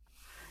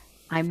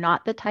 I'm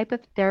not the type of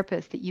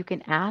therapist that you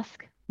can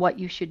ask what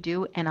you should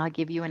do and I'll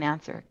give you an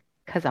answer,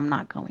 because I'm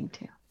not going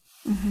to.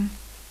 Mm-hmm.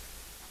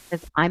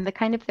 Because I'm the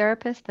kind of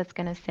therapist that's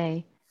going to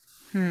say,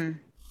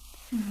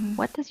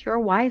 what does your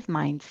wise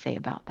mind say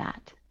about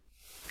that?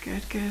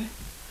 Good, good.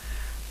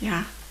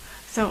 Yeah.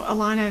 So,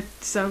 Alana,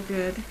 so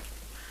good.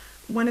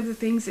 One of the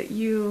things that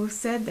you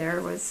said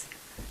there was,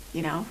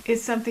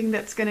 is something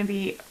that's going to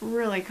be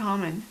really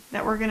common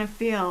that we're going to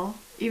feel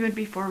even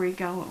before we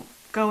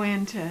go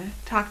in to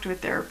talk to a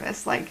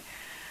therapist. Like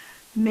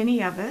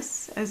many of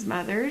us as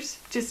mothers,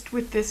 just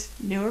with this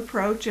new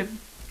approach of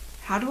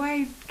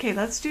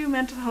let's do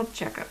mental health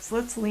checkups.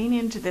 Let's lean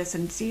into this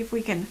and see if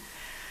we can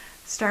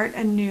start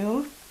a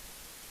new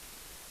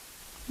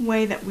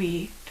way that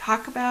we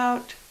talk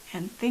about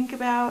and think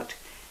about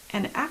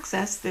and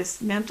access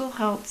this mental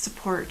health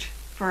support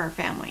for our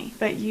family.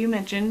 But you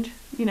mentioned,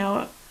 we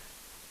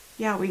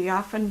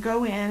often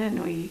go in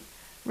and we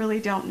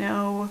really don't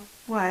know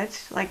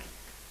what. Like,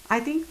 I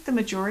think the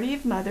majority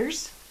of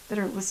mothers that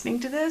are listening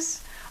to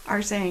this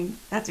are saying,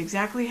 that's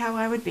exactly how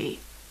I would be.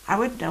 I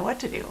wouldn't know what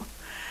to do.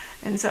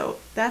 And so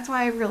that's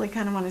why I really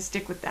kind of want to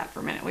stick with that for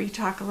a minute. Will you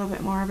talk a little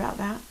bit more about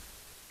that?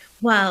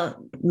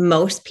 Well,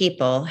 most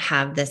people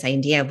have this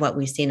idea of what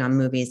we've seen on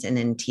movies and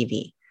in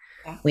TV.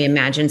 Yeah. We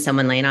imagine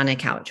someone laying on a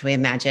couch. We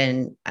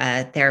imagine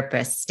a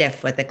therapist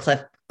stiff with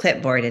a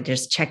clipboard and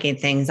just checking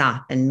things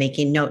off and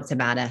making notes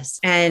about us.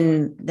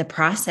 And the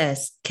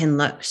process can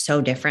look so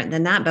different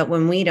than that. But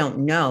when we don't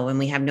know and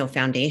we have no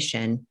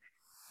foundation,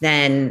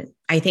 then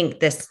I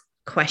think this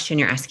question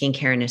you're asking,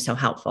 Karen, is so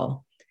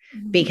helpful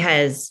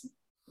because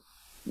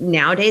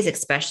nowadays,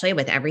 especially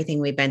with everything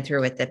we've been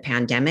through with the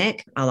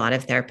pandemic, a lot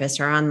of therapists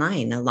are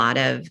online. A lot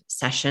of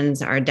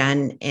sessions are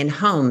done in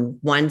home,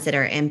 ones that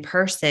are in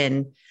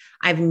person.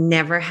 I've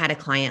never had a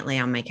client lay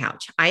on my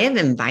couch. I have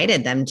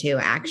invited them to,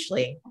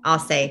 actually. I'll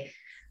say,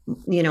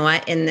 you know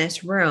what, in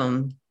this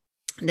room,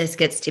 this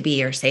gets to be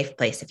your safe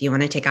place. If you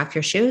want to take off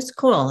your shoes,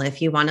 cool.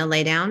 If you want to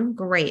lay down,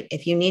 great.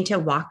 If you need to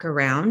walk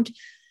around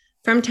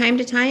from time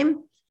to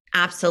time,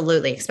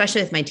 absolutely.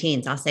 Especially with my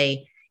teens, I'll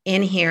say,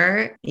 in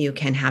here, you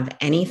can have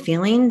any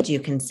feelings.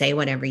 You can say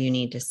whatever you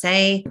need to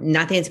say.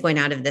 Nothing's going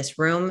out of this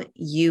room.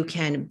 You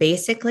can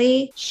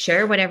basically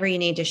share whatever you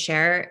need to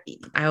share.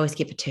 I always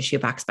keep a tissue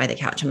box by the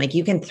couch. I'm like,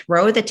 you can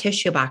throw the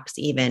tissue box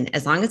even,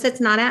 as long as it's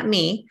not at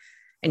me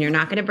and you're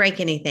not going to break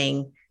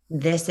anything.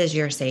 This is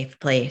your safe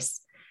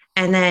place.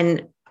 And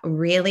then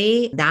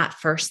really that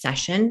first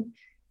session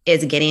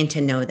is getting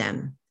to know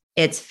them.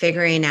 It's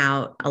figuring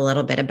out a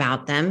little bit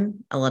about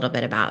them, a little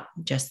bit about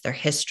just their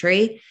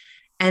history.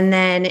 And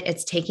then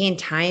it's taking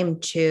time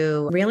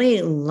to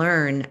really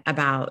learn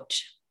about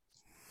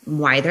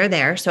why they're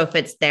there. So if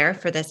it's there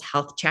for this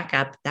health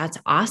checkup, that's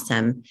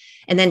awesome.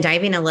 And then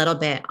diving a little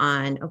bit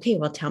on, okay,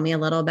 well, tell me a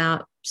little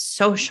about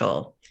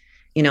social,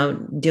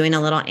 doing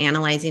a little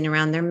analyzing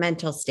around their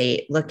mental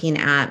state, looking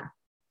at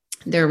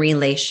their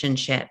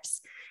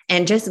relationships,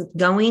 and just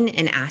going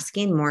and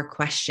asking more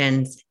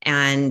questions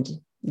and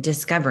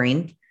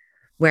discovering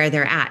where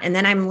they're at. And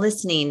then I'm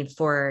listening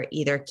for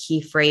either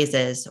key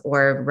phrases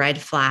or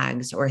red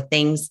flags or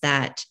things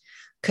that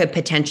could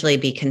potentially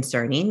be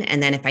concerning.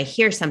 And then if I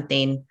hear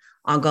something,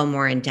 I'll go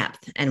more in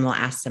depth and we'll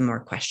ask some more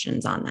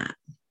questions on that.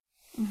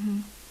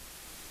 Mm-hmm.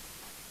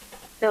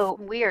 So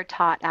we are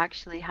taught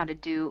actually how to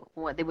do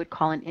what they would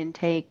call an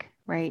intake,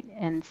 right,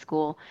 in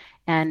school.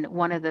 And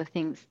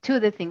two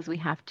of the things we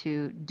have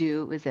to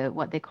do is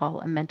what they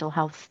call a mental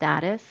health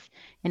status.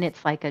 And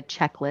it's like a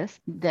checklist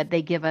that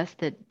they give us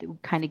that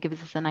kind of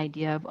gives us an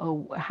idea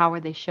of, how are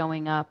they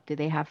showing up? Do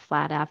they have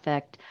flat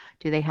affect?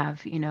 Do they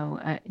have,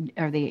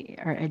 are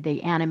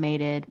they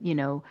animated?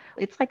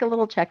 It's like a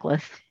little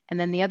checklist. And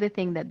then the other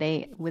thing that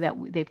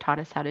they've taught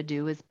us how to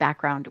do is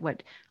background.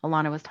 What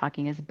Alana was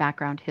talking is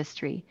background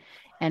history.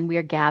 And we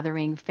are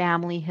gathering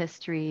family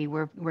history.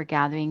 We're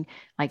gathering,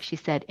 like she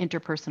said,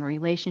 interpersonal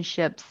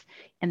relationships.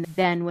 And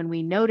then when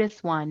we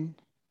notice one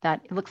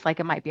that it looks like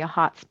it might be a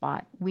hot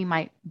spot, we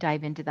might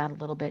dive into that a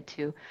little bit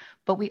too.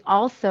 But we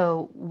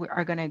also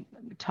are going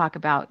to talk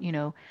about,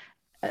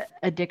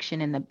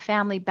 addiction in the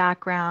family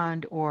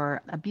background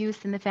or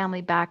abuse in the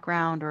family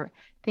background or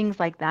things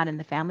like that in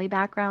the family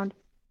background.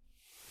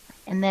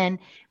 And then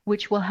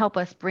which will help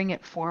us bring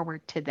it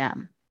forward to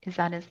them.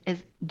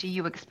 is do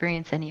you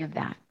experience any of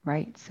that,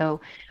 right?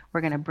 So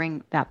we're going to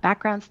bring that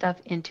background stuff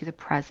into the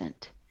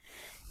present.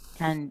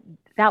 And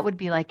that would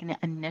be like an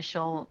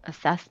initial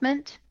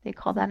assessment. They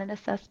call that an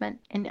assessment.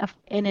 And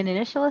in an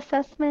initial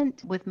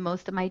assessment with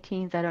most of my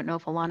teens, I don't know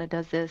if Alana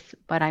does this,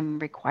 but I'm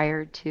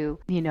required to,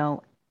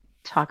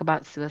 talk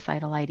about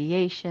suicidal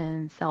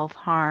ideation,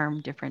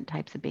 self-harm, different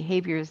types of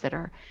behaviors that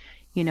are,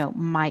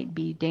 might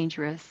be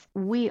dangerous.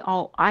 We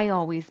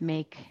always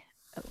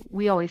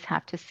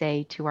have to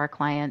say to our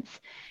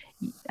clients,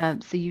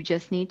 so you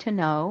just need to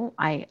know,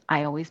 I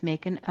always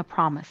make a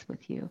promise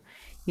with you,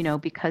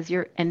 because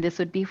and this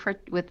would be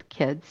with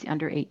kids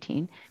under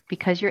 18,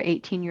 because you're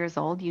 18 years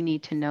old, you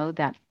need to know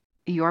that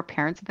your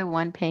parents are the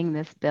one paying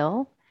this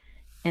bill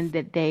and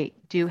that they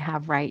do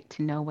have right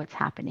to know what's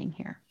happening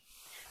here.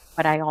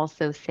 But I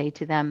also say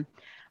to them,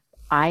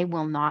 I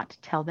will not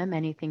tell them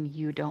anything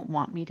you don't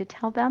want me to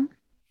tell them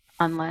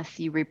unless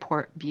you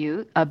report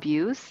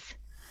abuse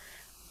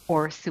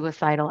or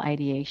suicidal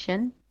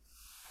ideation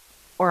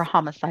or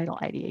homicidal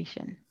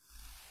ideation.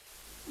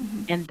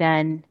 Mm-hmm. And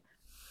then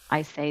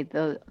I say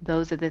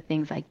those are the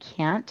things I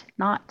can't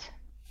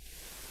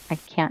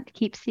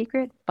keep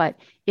secret. But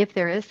if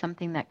there is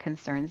something that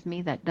concerns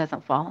me that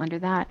doesn't fall under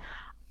that,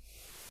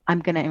 I'm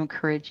going to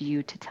encourage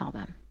you to tell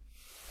them.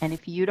 And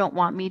if you don't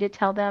want me to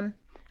tell them,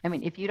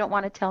 if you don't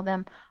want to tell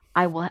them,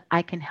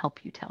 I can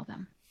help you tell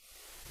them.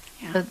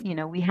 Yeah.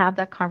 So, we have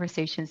that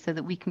conversation so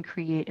that we can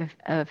create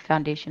a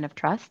foundation of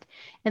trust.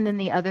 And then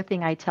the other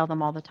thing I tell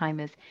them all the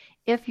time is,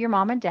 if your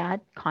mom and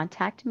dad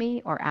contact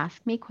me or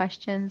ask me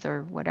questions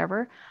or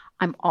whatever,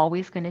 I'm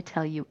always going to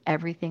tell you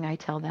everything I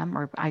tell them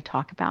or I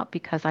talk about,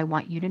 because I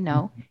want you to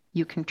know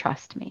you can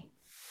trust me.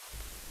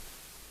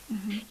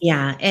 Mm-hmm.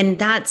 Yeah.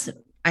 And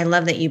I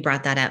love that you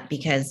brought that up,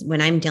 because when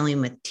I'm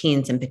dealing with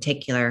teens in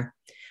particular,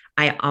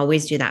 I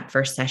always do that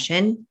first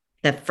session,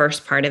 the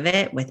first part of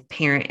it with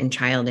parent and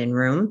child in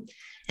room.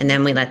 And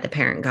then we let the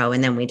parent go,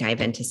 and then we dive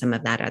into some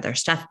of that other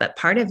stuff. But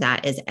part of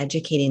that is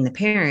educating the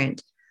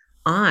parent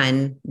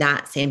on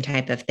that same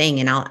type of thing.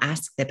 And I'll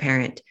ask the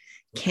parent,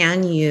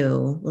 can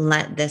you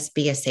let this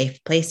be a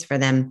safe place for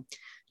them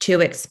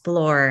to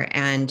explore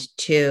and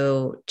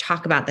to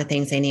talk about the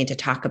things they need to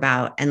talk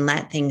about and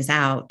let things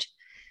out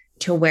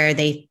to where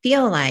they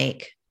feel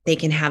like they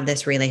can have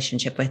this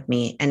relationship with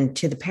me? And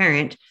to the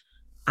parent,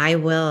 I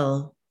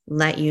will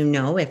let you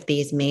know if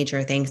these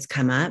major things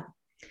come up.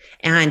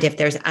 And if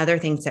there's other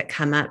things that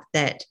come up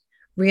that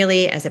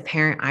really, as a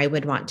parent, I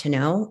would want to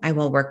know, I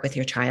will work with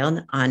your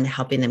child on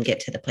helping them get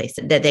to the place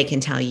that they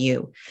can tell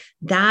you.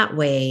 That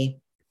way,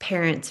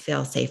 parents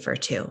feel safer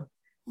too.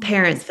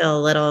 Parents feel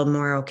a little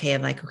more okay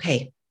of like,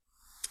 okay,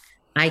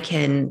 I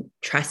can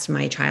trust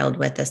my child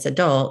with this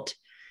adult,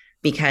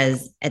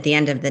 because at the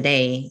end of the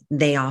day,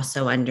 they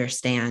also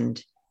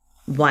understand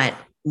what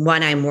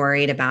I'm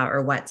worried about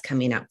or what's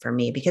coming up for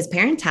me, because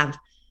parents have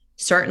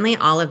certainly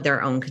all of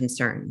their own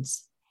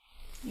concerns.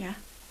 Yeah.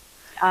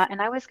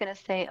 And I was going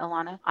to say,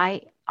 Alana,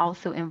 I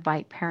also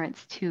invite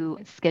parents to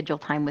schedule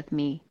time with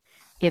me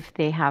if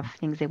they have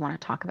things they want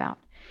to talk about.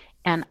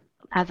 And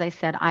as I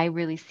said, I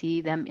really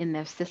see them in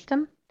their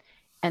system.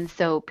 And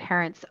so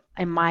parents,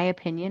 in my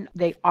opinion,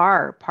 they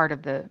are part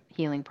of the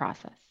healing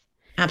process.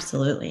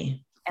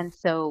 Absolutely. And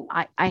so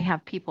I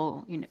have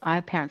people, I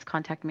have parents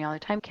contact me all the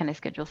time. Can I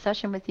schedule a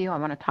session with you? I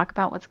want to talk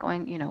about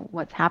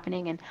what's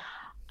happening. And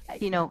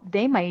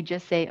they might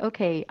just say,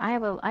 okay, I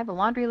have a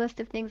laundry list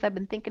of things I've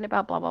been thinking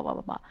about, blah, blah, blah,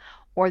 blah, blah.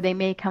 Or they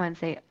may come and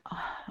say,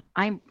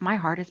 my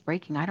heart is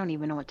breaking. I don't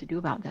even know what to do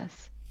about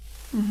this.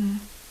 Mm-hmm.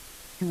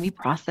 Can we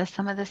process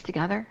some of this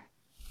together?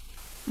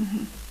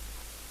 Mm-hmm.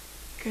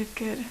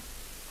 Good.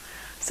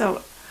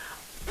 So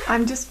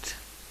I'm just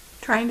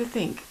trying to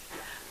think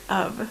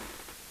of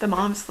the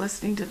moms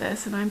listening to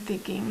this, and I'm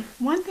thinking,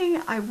 one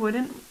thing I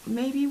wouldn't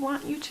maybe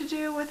want you to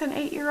do with an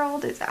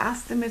 8-year-old is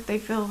ask them if they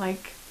feel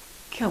like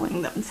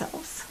killing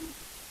themselves.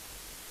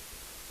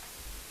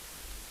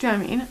 Do you know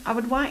what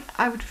I mean?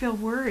 I would feel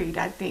worried.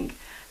 I'd think,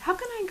 how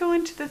can I go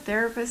into the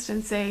therapist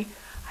and say,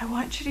 I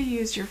want you to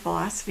use your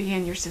philosophy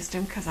and your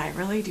system because I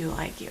really do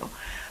like you,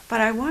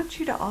 but I want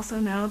you to also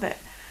know that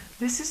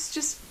this is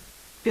just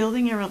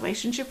building a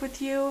relationship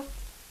with you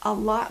a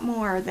lot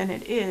more than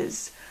it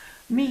is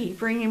me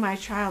bringing my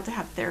child to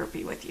have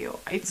therapy with you.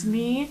 It's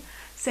me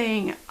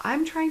saying,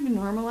 I'm trying to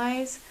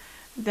normalize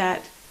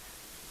that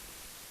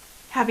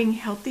having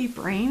healthy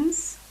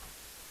brains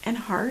and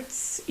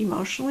hearts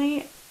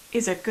emotionally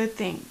is a good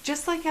thing,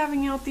 just like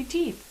having healthy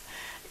teeth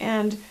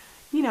and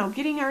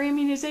getting our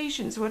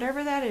immunizations,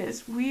 whatever that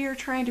is. We are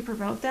trying to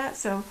promote that.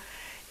 So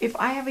if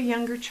I have a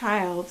younger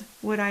child,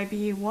 would I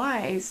be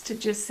wise to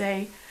just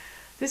say,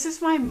 this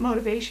is my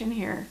motivation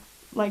here?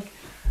 Like,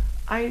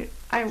 I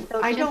don't so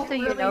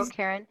really,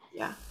 Karen,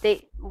 yeah,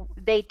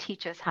 they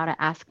teach us how to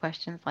ask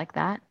questions like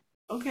that.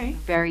 Okay.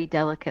 Very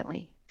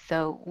delicately.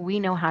 So we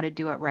know how to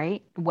do it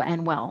right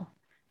and well.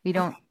 We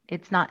don't,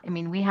 it's not,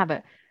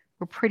 we're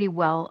pretty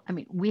well,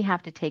 we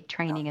have to take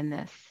training in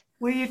this.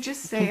 Will you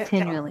just say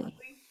continually? It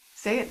delicately?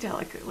 Say it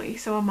delicately.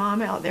 So a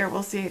mom out there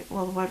will see,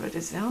 well, what would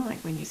it sound like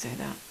when you say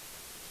that?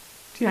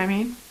 See what I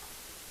mean?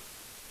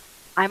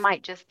 I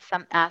might just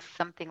ask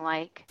something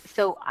like,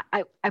 so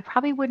I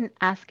probably wouldn't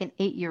ask an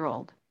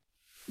 8-year-old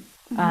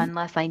Mm-hmm.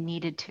 unless I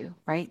needed to,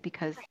 right?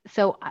 Because,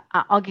 so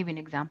I'll give you an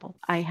example.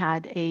 I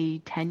had a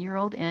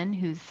 10-year-old in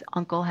whose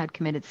uncle had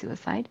committed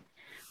suicide,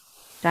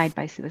 died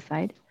by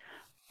suicide,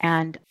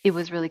 and it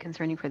was really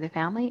concerning for the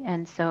family.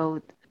 And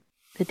so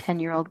the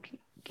 10-year-old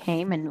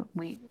came and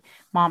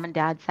mom and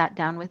dad sat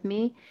down with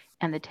me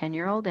and the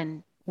 10-year-old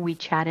and we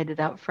chatted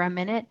it out for a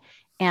minute.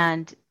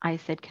 And I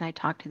said, can I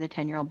talk to the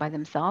 10-year-old by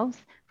themselves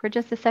for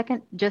just a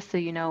second? Just so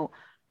you know,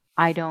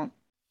 I don't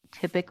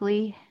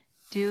typically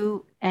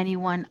do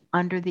anyone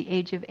under the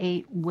age of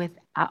 8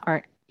 without,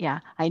 or yeah,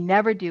 I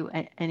never do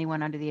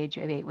anyone under the age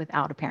of 8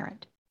 without a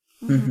parent.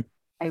 Mm-hmm.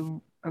 I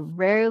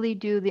rarely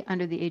do the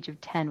under the age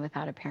of 10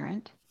 without a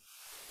parent.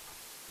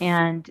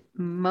 And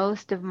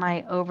most of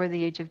my over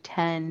the age of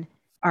 10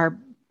 are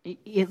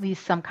at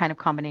least some kind of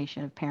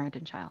combination of parent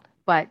and child.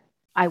 But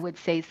I would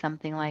say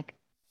something like,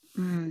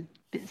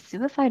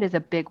 suicide is a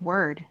big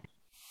word.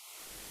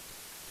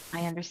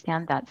 I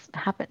understand that's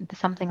happened.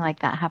 Something like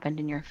that happened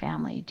in your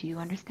family. Do you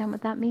understand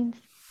what that means?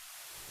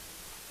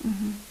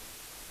 Mm-hmm.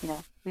 You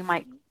know, we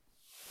might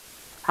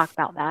talk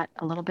about that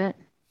a little bit.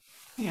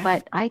 Yeah.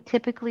 But I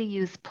typically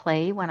use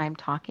play when I'm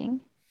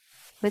talking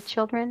with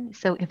children.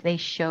 So if they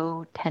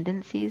show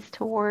tendencies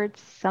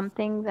towards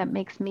something that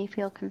makes me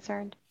feel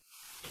concerned,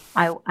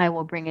 I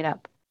will bring it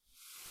up,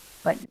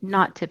 but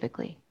not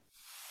typically.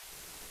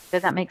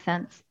 Does that make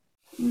sense?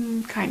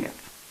 Kind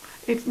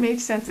of. It made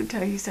sense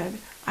until you said,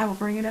 I will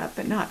bring it up,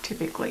 but not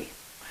typically.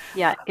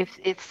 Yeah,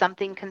 if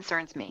something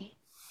concerns me,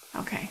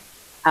 Okay.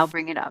 I'll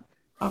bring it up.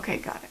 Okay,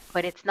 got it.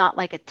 But it's not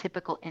like a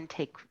typical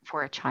intake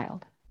for a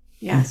child.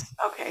 Yes.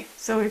 Okay.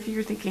 So if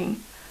you're thinking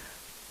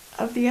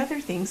of the other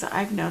things that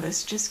I've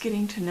noticed, just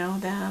getting to know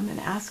them and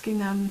asking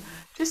them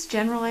just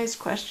generalized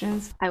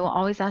questions. I will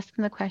always ask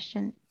them the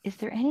question, is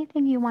there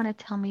anything you want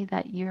to tell me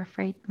that you're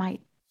afraid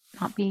might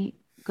not be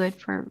good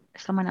for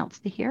someone else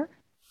to hear?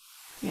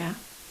 Yeah.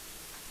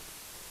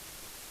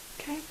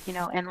 Okay. You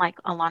know, and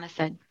like Alana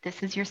said,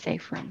 this is your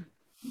safe room.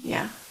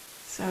 Yeah.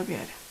 So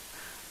good.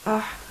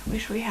 Oh, I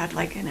wish we had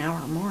like an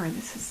hour more.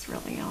 This is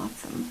really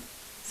awesome.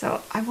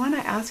 So I want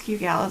to ask you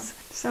gals,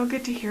 so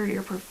good to hear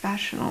your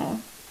professional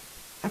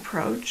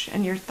approach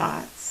and your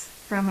thoughts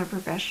from a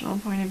professional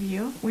point of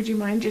view. Would you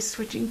mind just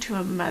switching to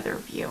a mother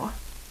view?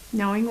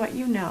 Knowing what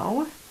you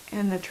know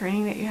and the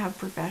training that you have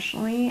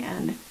professionally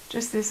and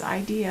just this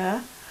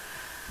idea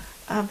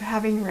of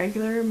having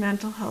regular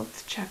mental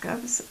health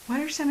checkups, what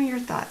are some of your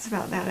thoughts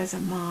about that as a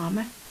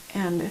mom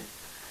and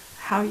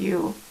how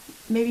you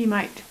maybe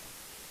might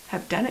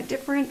have done it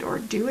different or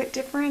do it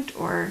different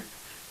or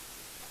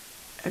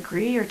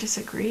agree or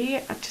disagree?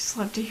 I'd just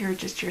love to hear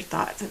just your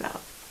thoughts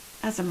about,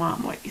 as a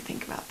mom, what you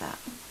think about that.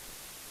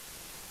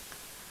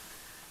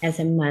 As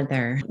a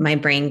mother, my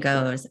brain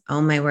goes,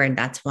 oh my word,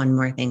 that's one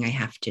more thing I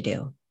have to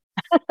do.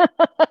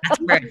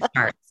 That's where it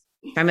starts.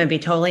 I'm going to be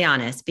totally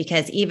honest,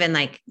 because even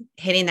like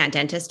hitting that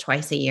dentist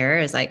twice a year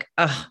is like,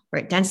 oh, we're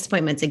at dentist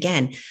appointments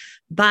again.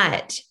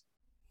 But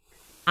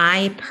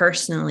I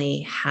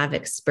personally have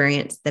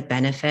experienced the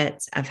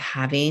benefits of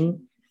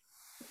having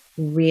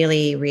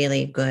really,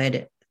 really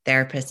good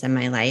therapists in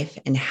my life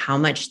and how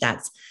much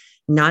that's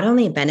not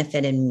only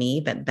benefited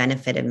me, but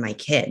benefited my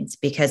kids.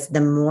 Because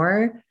the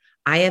more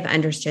I have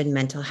understood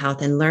mental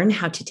health and learned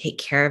how to take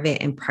care of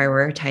it and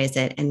prioritize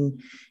it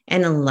and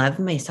love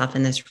myself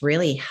in this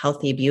really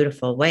healthy,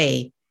 beautiful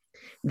way,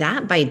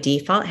 that by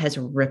default has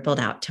rippled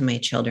out to my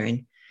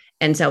children.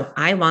 And so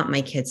I want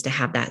my kids to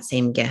have that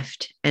same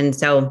gift. And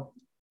so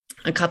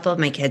a couple of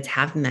my kids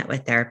have met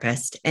with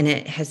therapists and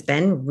it has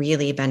been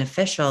really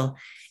beneficial.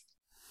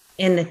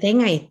 And the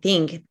thing I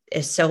think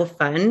is so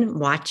fun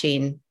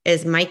watching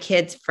is my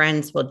kids'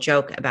 friends will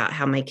joke about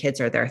how my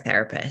kids are their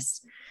therapists,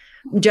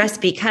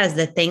 just because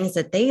the things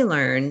that they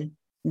learn,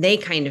 they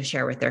kind of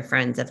share with their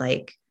friends of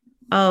like,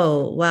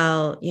 oh,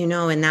 well, you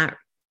know, in that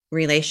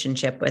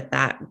relationship with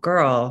that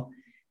girl,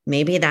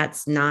 maybe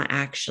that's not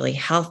actually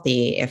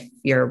healthy if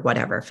you're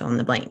whatever, fill in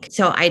the blank.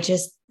 So I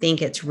just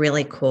think it's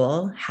really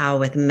cool how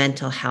with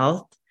mental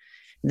health,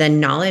 the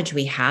knowledge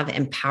we have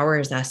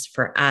empowers us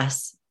for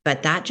us,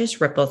 but that just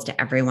ripples to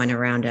everyone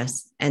around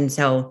us. And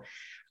so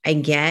I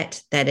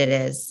get that it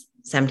is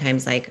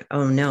sometimes like,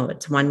 oh no,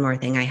 it's one more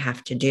thing I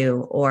have to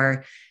do,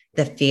 or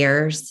the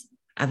fears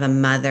of a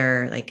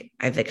mother, like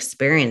I've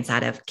experienced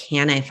that of,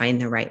 can I find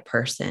the right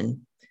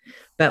person?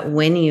 But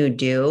when you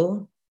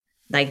do,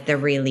 like the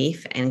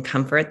relief and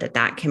comfort that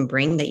that can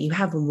bring, that you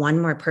have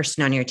one more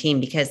person on your team,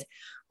 because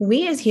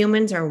we as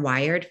humans are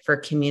wired for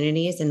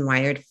communities and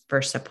wired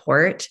for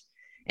support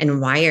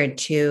and wired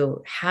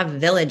to have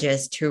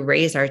villages to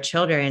raise our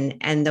children.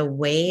 And the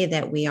way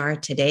that we are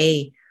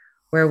today,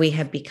 where we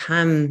have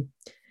become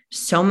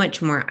so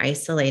much more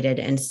isolated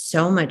and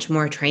so much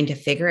more trying to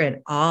figure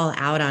it all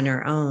out on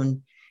our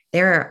own,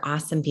 there are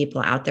awesome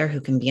people out there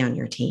who can be on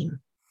your team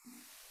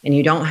and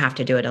you don't have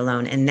to do it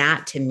alone. And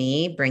that to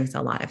me brings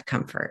a lot of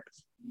comfort.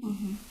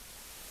 Mm-hmm.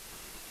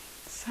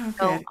 So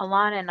So good.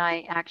 Alana and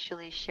I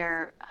actually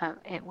share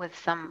it with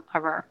some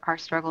of our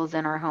struggles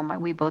in our home.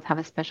 We both have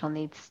a special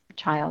needs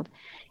child,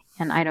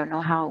 and I don't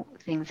know how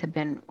things have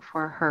been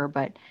for her,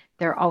 but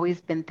there always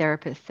been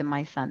therapists in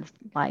my son's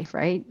life,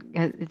 right?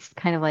 It's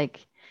kind of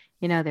like,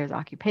 there's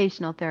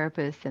occupational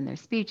therapists and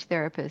there's speech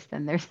therapists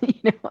and there's,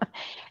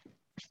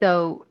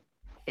 so,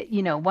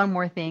 one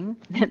more thing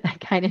that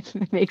kind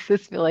of makes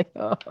us feel like,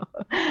 oh,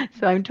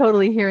 so I'm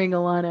totally hearing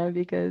Alana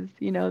because,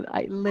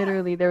 I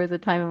literally, there was a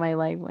time in my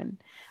life when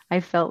I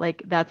felt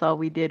like that's all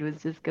we did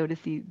was just go to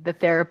see the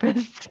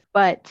therapist.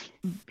 But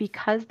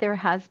because there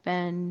has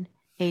been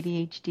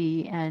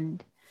ADHD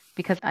and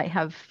because I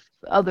have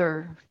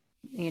other,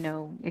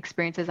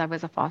 experiences, I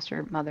was a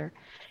foster mother,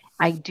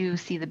 I do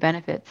see the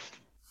benefits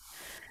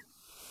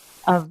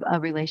of a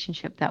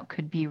relationship that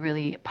could be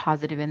really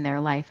positive in their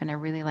life. And I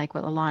really like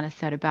what Alana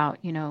said about,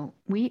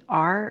 we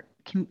are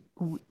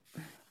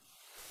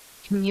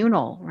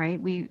communal, right?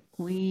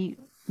 We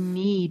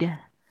need,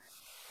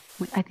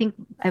 I think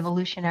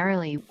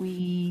evolutionarily,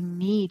 we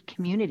need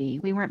community.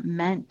 We weren't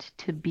meant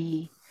to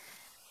be,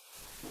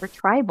 we're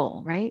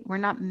tribal, right? We're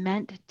not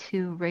meant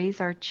to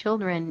raise our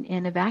children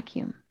in a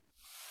vacuum.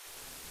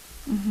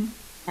 Hmm.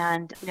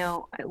 And,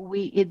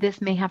 this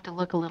may have to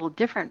look a little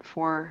different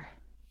for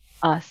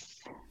us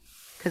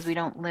because we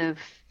don't live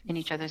in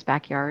each other's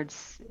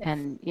backyards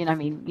and we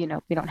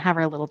don't have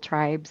our little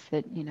tribes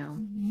that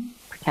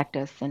protect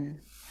us and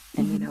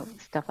Hmm.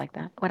 stuff like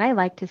that. What I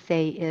like to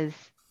say is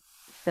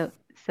so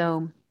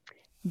so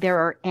there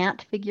are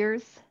aunt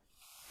figures,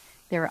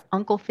 there are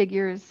uncle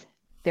figures,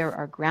 there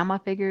are grandma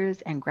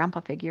figures and grandpa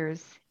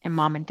figures and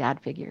mom and dad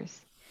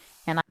figures,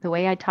 and the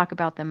way I talk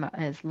about them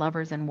as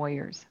lovers and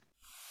warriors.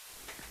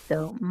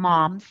 So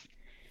moms,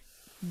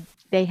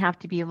 they have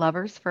to be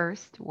lovers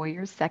first,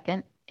 warriors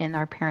second in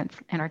our parents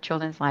and our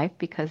children's life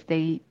because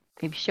they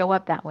show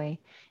up that way.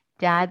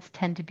 Dads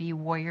tend to be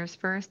warriors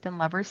first and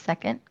lovers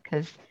second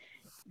because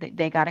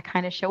they got to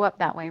kind of show up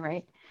that way,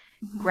 right?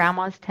 Hmm.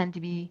 Grandmas tend to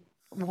be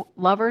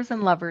lovers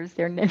and lovers.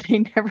 They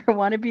never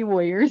want to be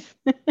warriors.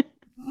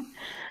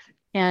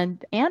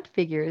 And aunt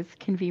figures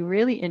can be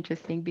really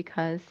interesting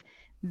because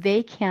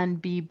they can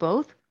be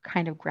both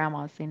kind of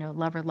grandmas,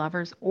 lover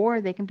lovers,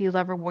 or they can be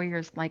lover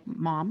warriors like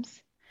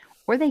moms,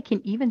 or they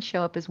can even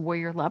show up as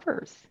warrior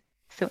lovers.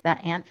 So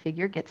that aunt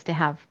figure gets to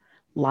have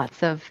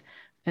lots of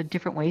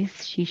different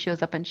ways she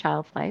shows up in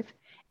child's life.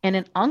 And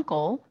an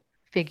uncle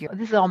figure,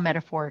 this is all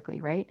metaphorically,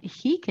 right?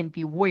 He can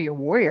be warrior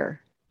warrior,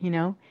 he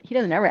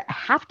doesn't ever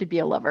have to be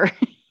a lover.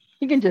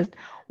 He can just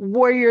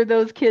warrior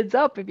those kids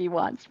up if he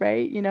wants,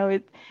 right?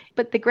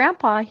 But the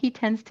grandpa, he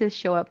tends to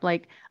show up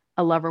like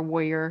a lover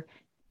warrior,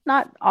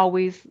 not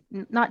always,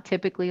 not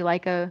typically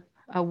like a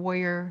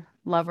warrior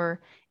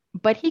lover,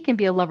 but he can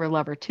be a lover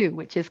lover too,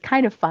 which is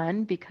kind of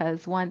fun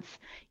because once,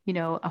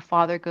 a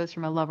father goes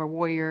from a lover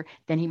warrior,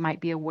 then he might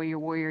be a warrior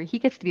warrior. He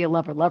gets to be a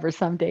lover lover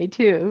someday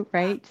too,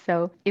 right?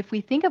 So if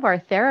we think of our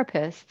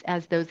therapists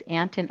as those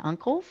aunt and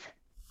uncles,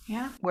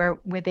 Yeah. where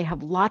they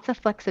have lots of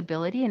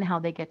flexibility in how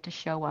they get to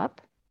show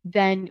up,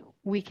 then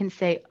we can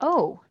say,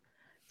 oh,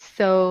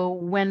 so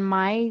when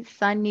my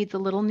son needs a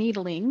little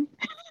needling,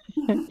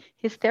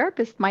 his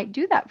therapist might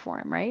do that for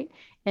him, right?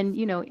 And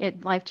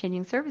at Life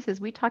Changing Services,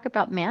 we talk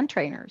about man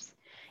trainers.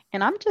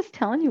 And I'm just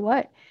telling you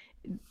what,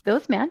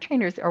 those man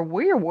trainers are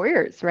warrior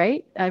warriors,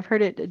 right? I've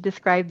heard it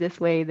described this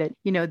way that,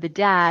 the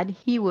dad,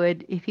 he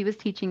would, if he was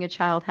teaching a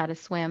child how to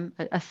swim,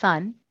 a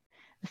son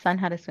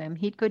how to swim,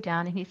 he'd go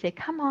down and he'd say,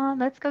 come on,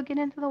 let's go get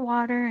into the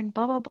water and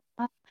blah, blah,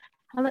 blah.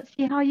 Let's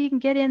see how you can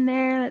get in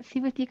there. Let's see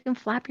if you can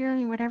flap your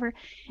whatever.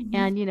 Hmm.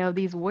 And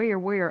these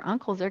warrior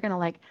uncles are gonna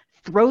like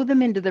throw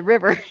them into the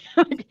river.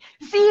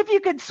 See if you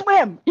can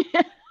swim.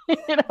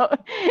 you know,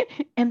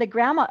 and the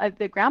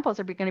grandpas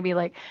are going to be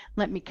like,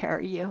 "Let me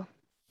carry you.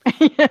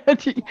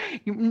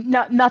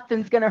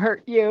 Nothing's going to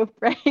hurt you,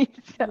 right?"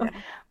 So, Yeah.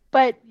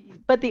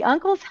 but the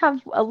uncles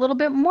have a little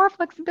bit more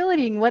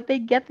flexibility in what they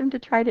get them to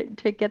try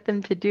to get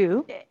them to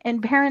do,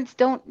 and parents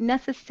don't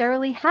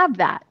necessarily have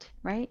that,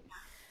 right?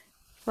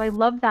 So I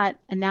love that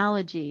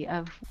analogy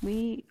of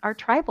we are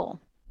tribal.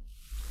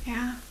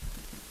 Yeah.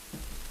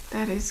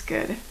 That is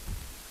good.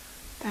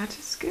 That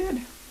is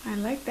good. I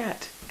like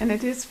that. And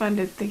it is fun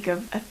to think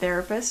of a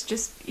therapist,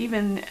 just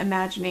even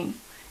imagining,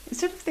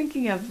 instead of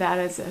thinking of that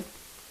as a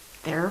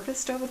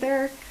therapist over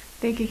there,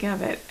 thinking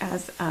of it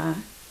as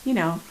you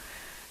know,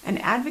 an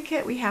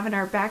advocate we have in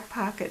our back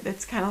pocket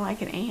that's kind of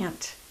like an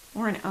aunt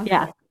or an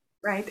Yeah, uncle,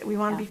 right? That we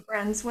want yeah. to be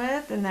friends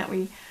with and that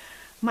we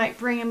might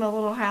bring him a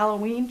little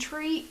Halloween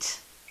treat,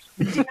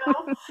 you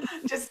know,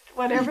 just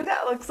whatever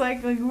that looks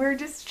like. Like we're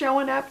just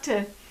showing up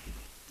to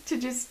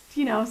just,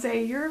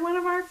 say, you're one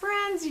of our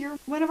friends, you're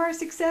one of our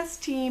success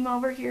team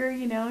over here,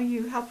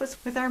 you help us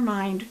with our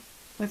mind,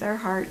 with our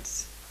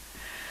hearts.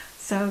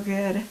 So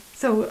good.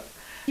 So,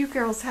 you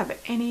girls have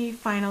any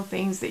final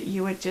things that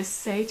you would just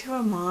say to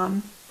a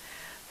mom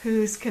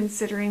who's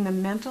considering the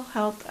mental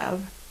health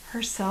of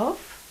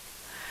herself?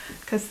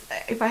 Because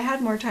if I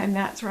had more time,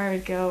 that's where I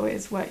would go,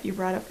 is what you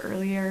brought up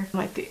earlier.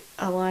 Like the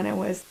Alana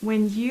was,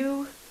 when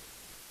you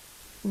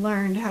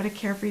learned how to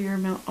care for your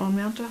own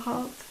mental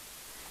health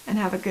and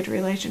have a good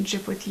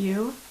relationship with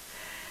you,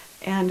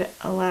 and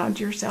allowed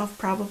yourself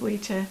probably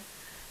to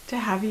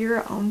have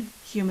your own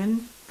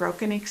human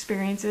broken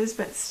experiences,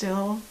 but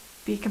still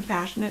be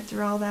compassionate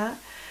through all that.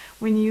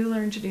 When you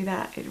learn to do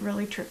that, it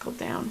really trickled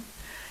down.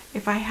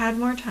 If I had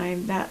more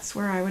time, that's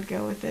where I would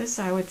go with this.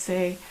 I would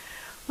say,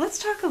 let's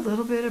talk a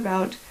little bit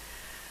about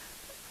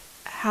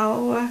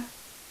how,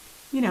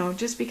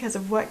 just because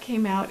of what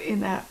came out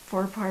in that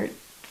four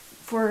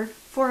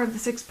of the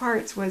 6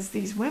 parts was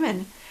these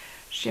women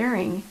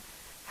sharing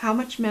how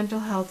much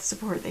mental health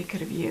support they could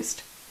have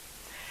used.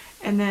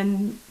 And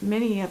then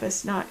many of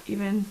us not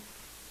even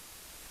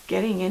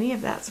getting any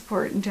of that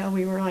support until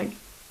we were like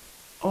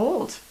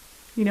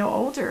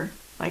older,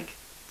 like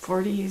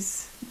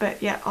 40s.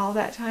 But yet all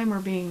that time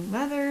we're being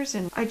mothers.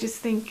 And I just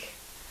think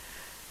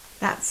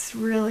that's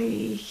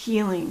really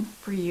healing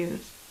for you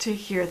to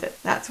hear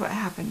that that's what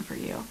happened for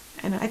you.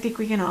 And I think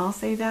we can all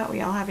say that. We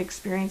all have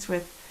experience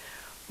with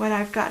what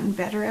I've gotten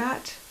better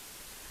at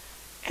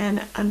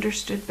and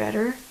understood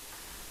better.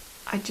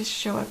 I just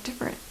show up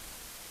different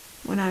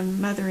when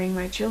I'm mothering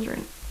my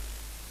children.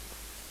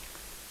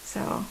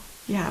 So,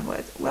 yeah,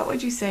 what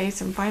would you say?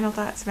 Some final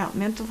thoughts about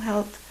mental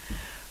health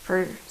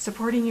for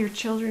supporting your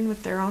children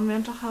with their own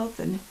mental health,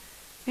 and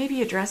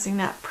maybe addressing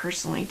that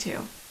personally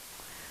too,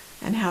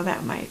 and how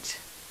that might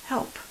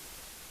help.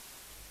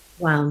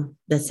 Well,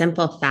 the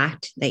simple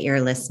fact that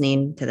you're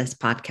listening to this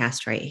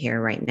podcast right here,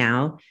 right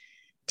now,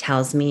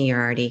 tells me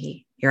you're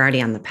already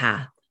on the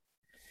path.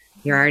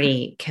 You're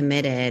already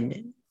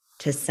committed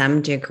to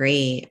some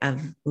degree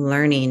of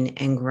learning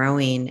and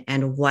growing,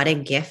 and what a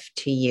gift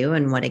to you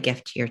and what a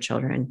gift to your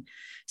children.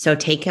 So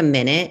take a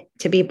minute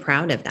to be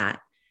proud of that.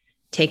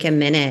 Take a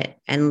minute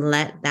and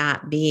let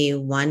that be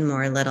one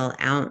more little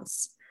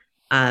ounce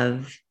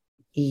of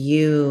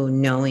you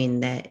knowing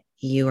that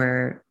you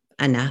are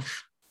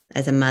enough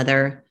as a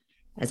mother,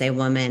 as a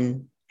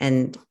woman.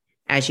 And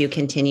as you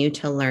continue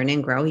to learn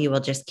and grow, you will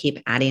just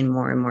keep adding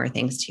more and more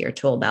things to your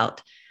tool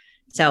belt.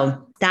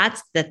 So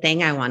that's the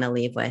thing I want to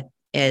leave with,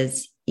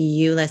 is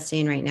you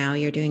listening right now,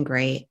 you're doing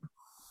great.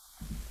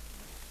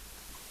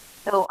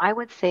 So I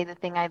would say the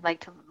thing I'd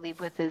like to leave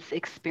with is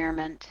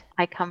experiment.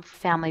 I come from a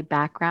family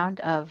background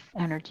of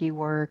energy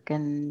work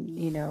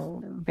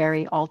and,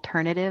 very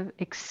alternative,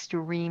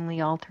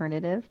 extremely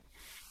alternative.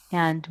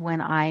 And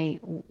when I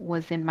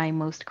was in my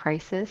most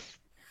crisis,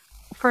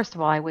 first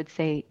of all, I would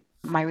say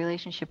my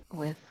relationship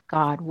with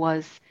God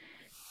was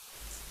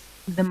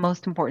the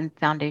most important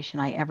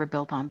foundation I ever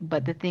built on.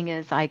 But the thing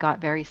is, I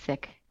got very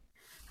sick.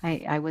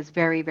 I was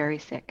very, very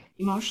sick.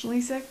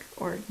 Emotionally sick,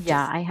 or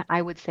yeah,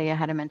 I would say I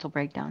had a mental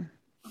breakdown.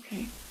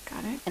 Okay,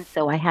 got it. And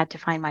so I had to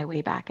find my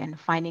way back, and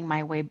finding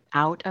my way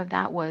out of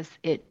that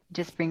it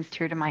just brings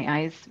tears to my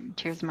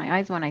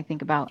eyes when I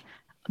think about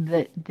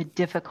the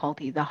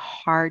difficulty, the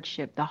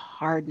hardship, the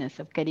hardness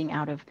of getting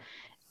out of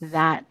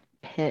that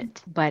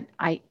pit. But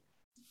I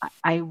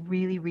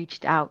really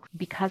reached out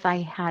because I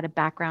had a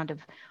background of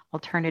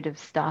alternative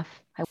stuff.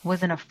 I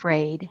wasn't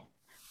afraid.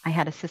 I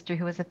had a sister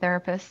who was a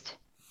therapist,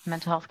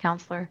 mental health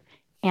counselor,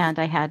 and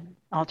I had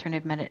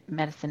alternative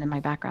medicine in my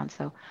background.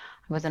 So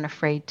I wasn't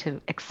afraid to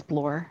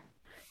explore.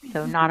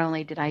 So not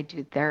only did I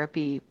do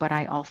therapy, but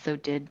I also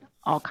did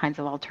all kinds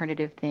of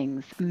alternative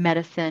things,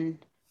 medicine,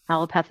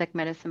 allopathic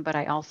medicine, but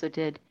I also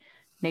did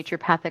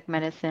naturopathic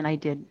medicine. I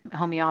did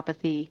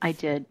homeopathy. I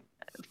did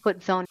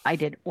foot zone. I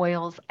did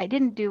oils. I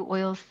didn't do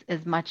oils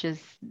as much as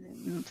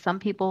some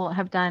people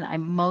have done. I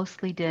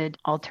mostly did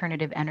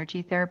alternative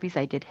energy therapies.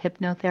 I did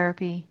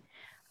hypnotherapy.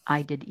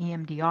 I did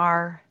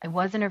EMDR. I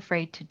wasn't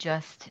afraid to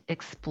just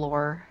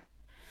explore.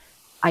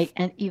 I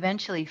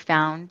eventually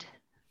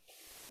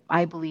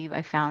I believe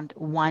I found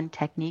one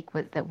technique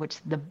which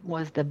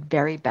was the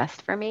very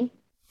best for me.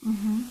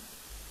 Mm-hmm.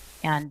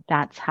 And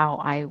that's how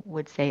I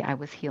would say I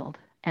was healed.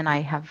 And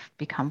I have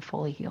become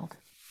fully healed.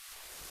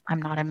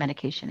 I'm not on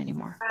medication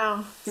anymore.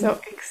 Wow.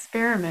 So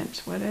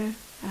experiment.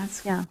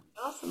 That's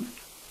awesome.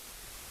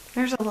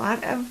 There's a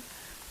lot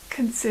of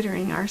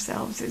considering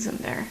ourselves,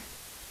 isn't there?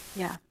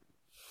 Yeah.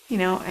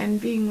 And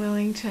being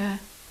willing to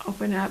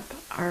open up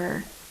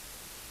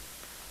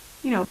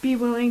be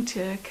willing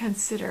to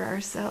consider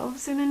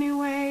ourselves in a new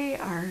way,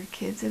 our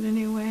kids in a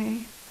new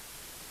way,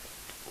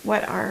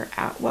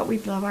 what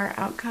we'd love our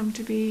outcome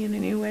to be in a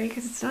new way.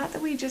 Because it's not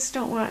that we just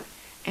don't want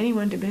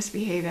anyone to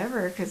misbehave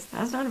ever, because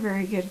that's not a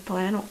very good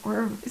plan,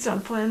 or it's not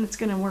a plan that's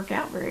going to work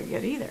out very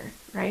good either,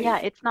 right? Yeah,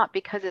 it's not,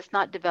 because it's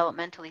not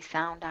developmentally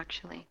sound,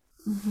 actually.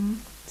 Mm-hmm.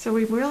 So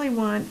we really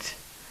want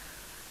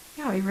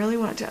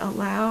to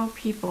allow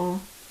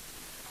people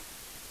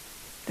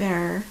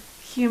their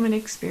human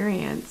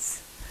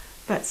experience,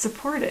 but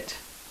support it.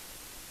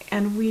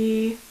 And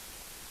we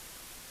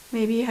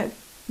maybe have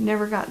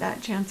never got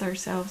that chance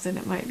ourselves, and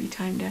it might be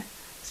time to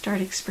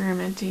start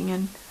experimenting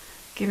and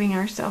giving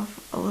ourselves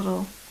a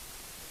little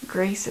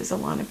grace, as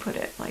Alana put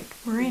it, like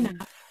we're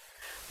enough.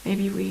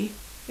 Maybe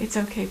it's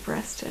okay for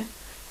us to,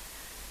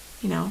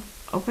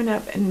 open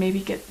up and maybe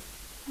get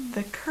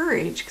the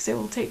courage, because it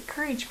will take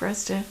courage for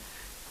us to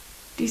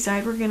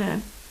decide we're going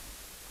to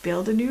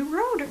build a new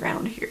road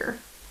around here,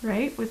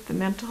 right? With the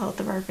mental health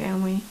of our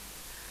family.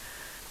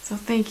 So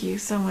thank you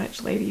so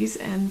much, ladies,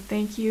 and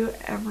thank you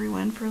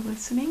everyone for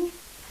listening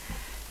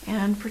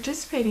and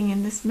participating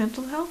in this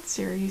mental health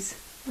series.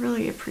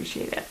 Really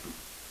appreciate it.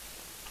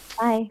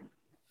 Bye.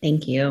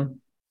 Thank you.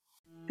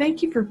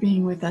 Thank you for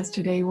being with us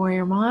today,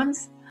 Warrior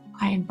Moms.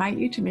 I invite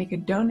you to make a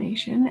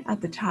donation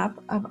at the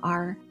top of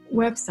our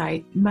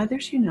website,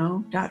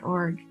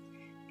 mothersyouknow.org.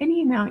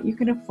 Any amount you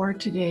can afford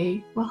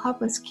today will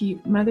help us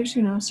keep Mothers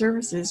Who Know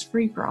services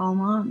free for all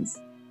moms.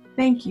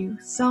 Thank you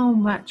so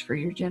much for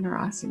your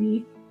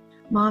generosity.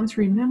 Moms,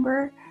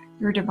 remember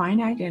your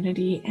divine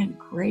identity and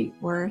great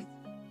worth.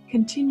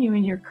 Continue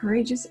in your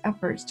courageous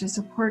efforts to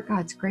support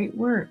God's great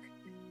work.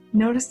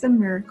 Notice the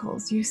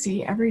miracles you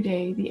see every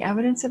day, the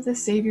evidence of the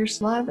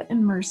Savior's love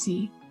and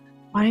mercy.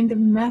 Find the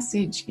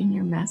message in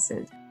your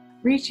message.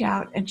 Reach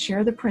out and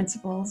share the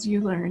principles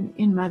you learn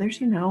in Mothers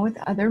Who Know with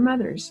other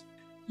mothers.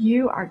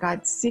 You are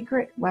God's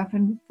secret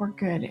weapon for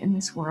good in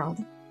this world.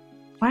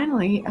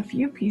 Finally, a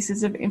few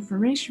pieces of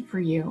information for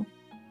you.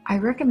 I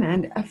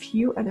recommend a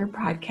few other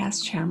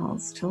podcast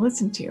channels to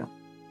listen to.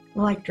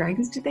 Like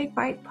Dragons Do They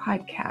Fight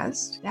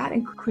podcast, that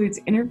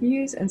includes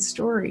interviews and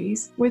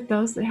stories with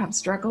those that have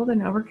struggled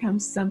and overcome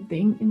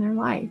something in their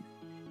life.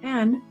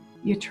 And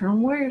the Eternal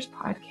Warriors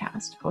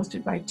podcast,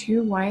 hosted by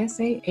two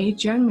YSA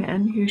age young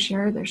men who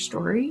share their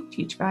story,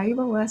 teach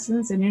valuable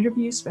lessons, and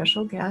interview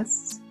special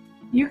guests.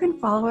 You can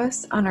follow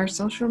us on our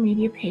social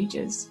media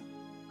pages.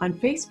 On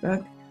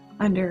Facebook,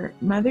 under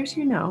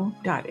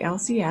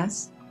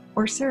motherswhoknow.lcs,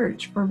 or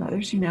search for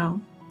Mothers Who Know.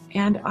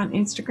 And on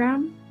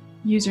Instagram,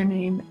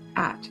 username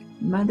at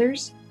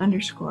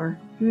mothers_who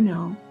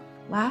know.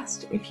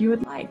 Last, if you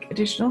would like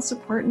additional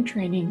support and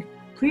training,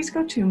 please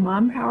go to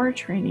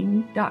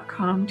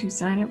mompowertraining.com to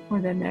sign up for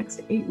the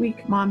next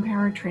 8-week Mom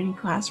Power training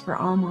class for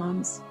all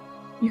moms.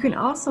 You can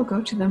also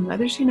go to the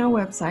Mothers Who Know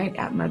website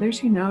at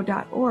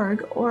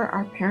motherswhoknow.org or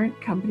our parent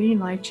company,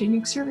 Life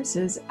Changing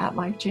Services, at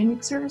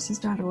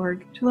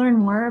lifechangingservices.org to learn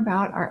more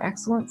about our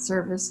excellent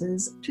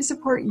services to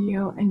support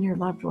you and your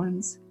loved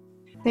ones.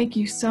 Thank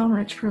you so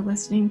much for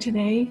listening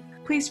today.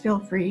 Please feel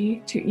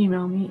free to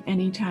email me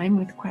anytime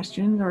with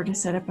questions or to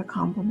set up a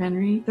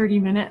complimentary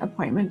 30-minute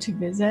appointment to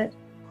visit.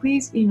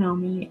 Please email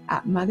me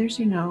at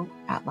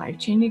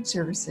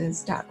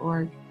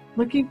motherswhoknow@lifechangingservices.org.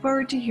 Looking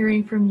forward to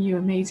hearing from you,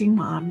 amazing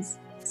moms.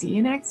 See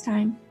you next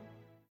time.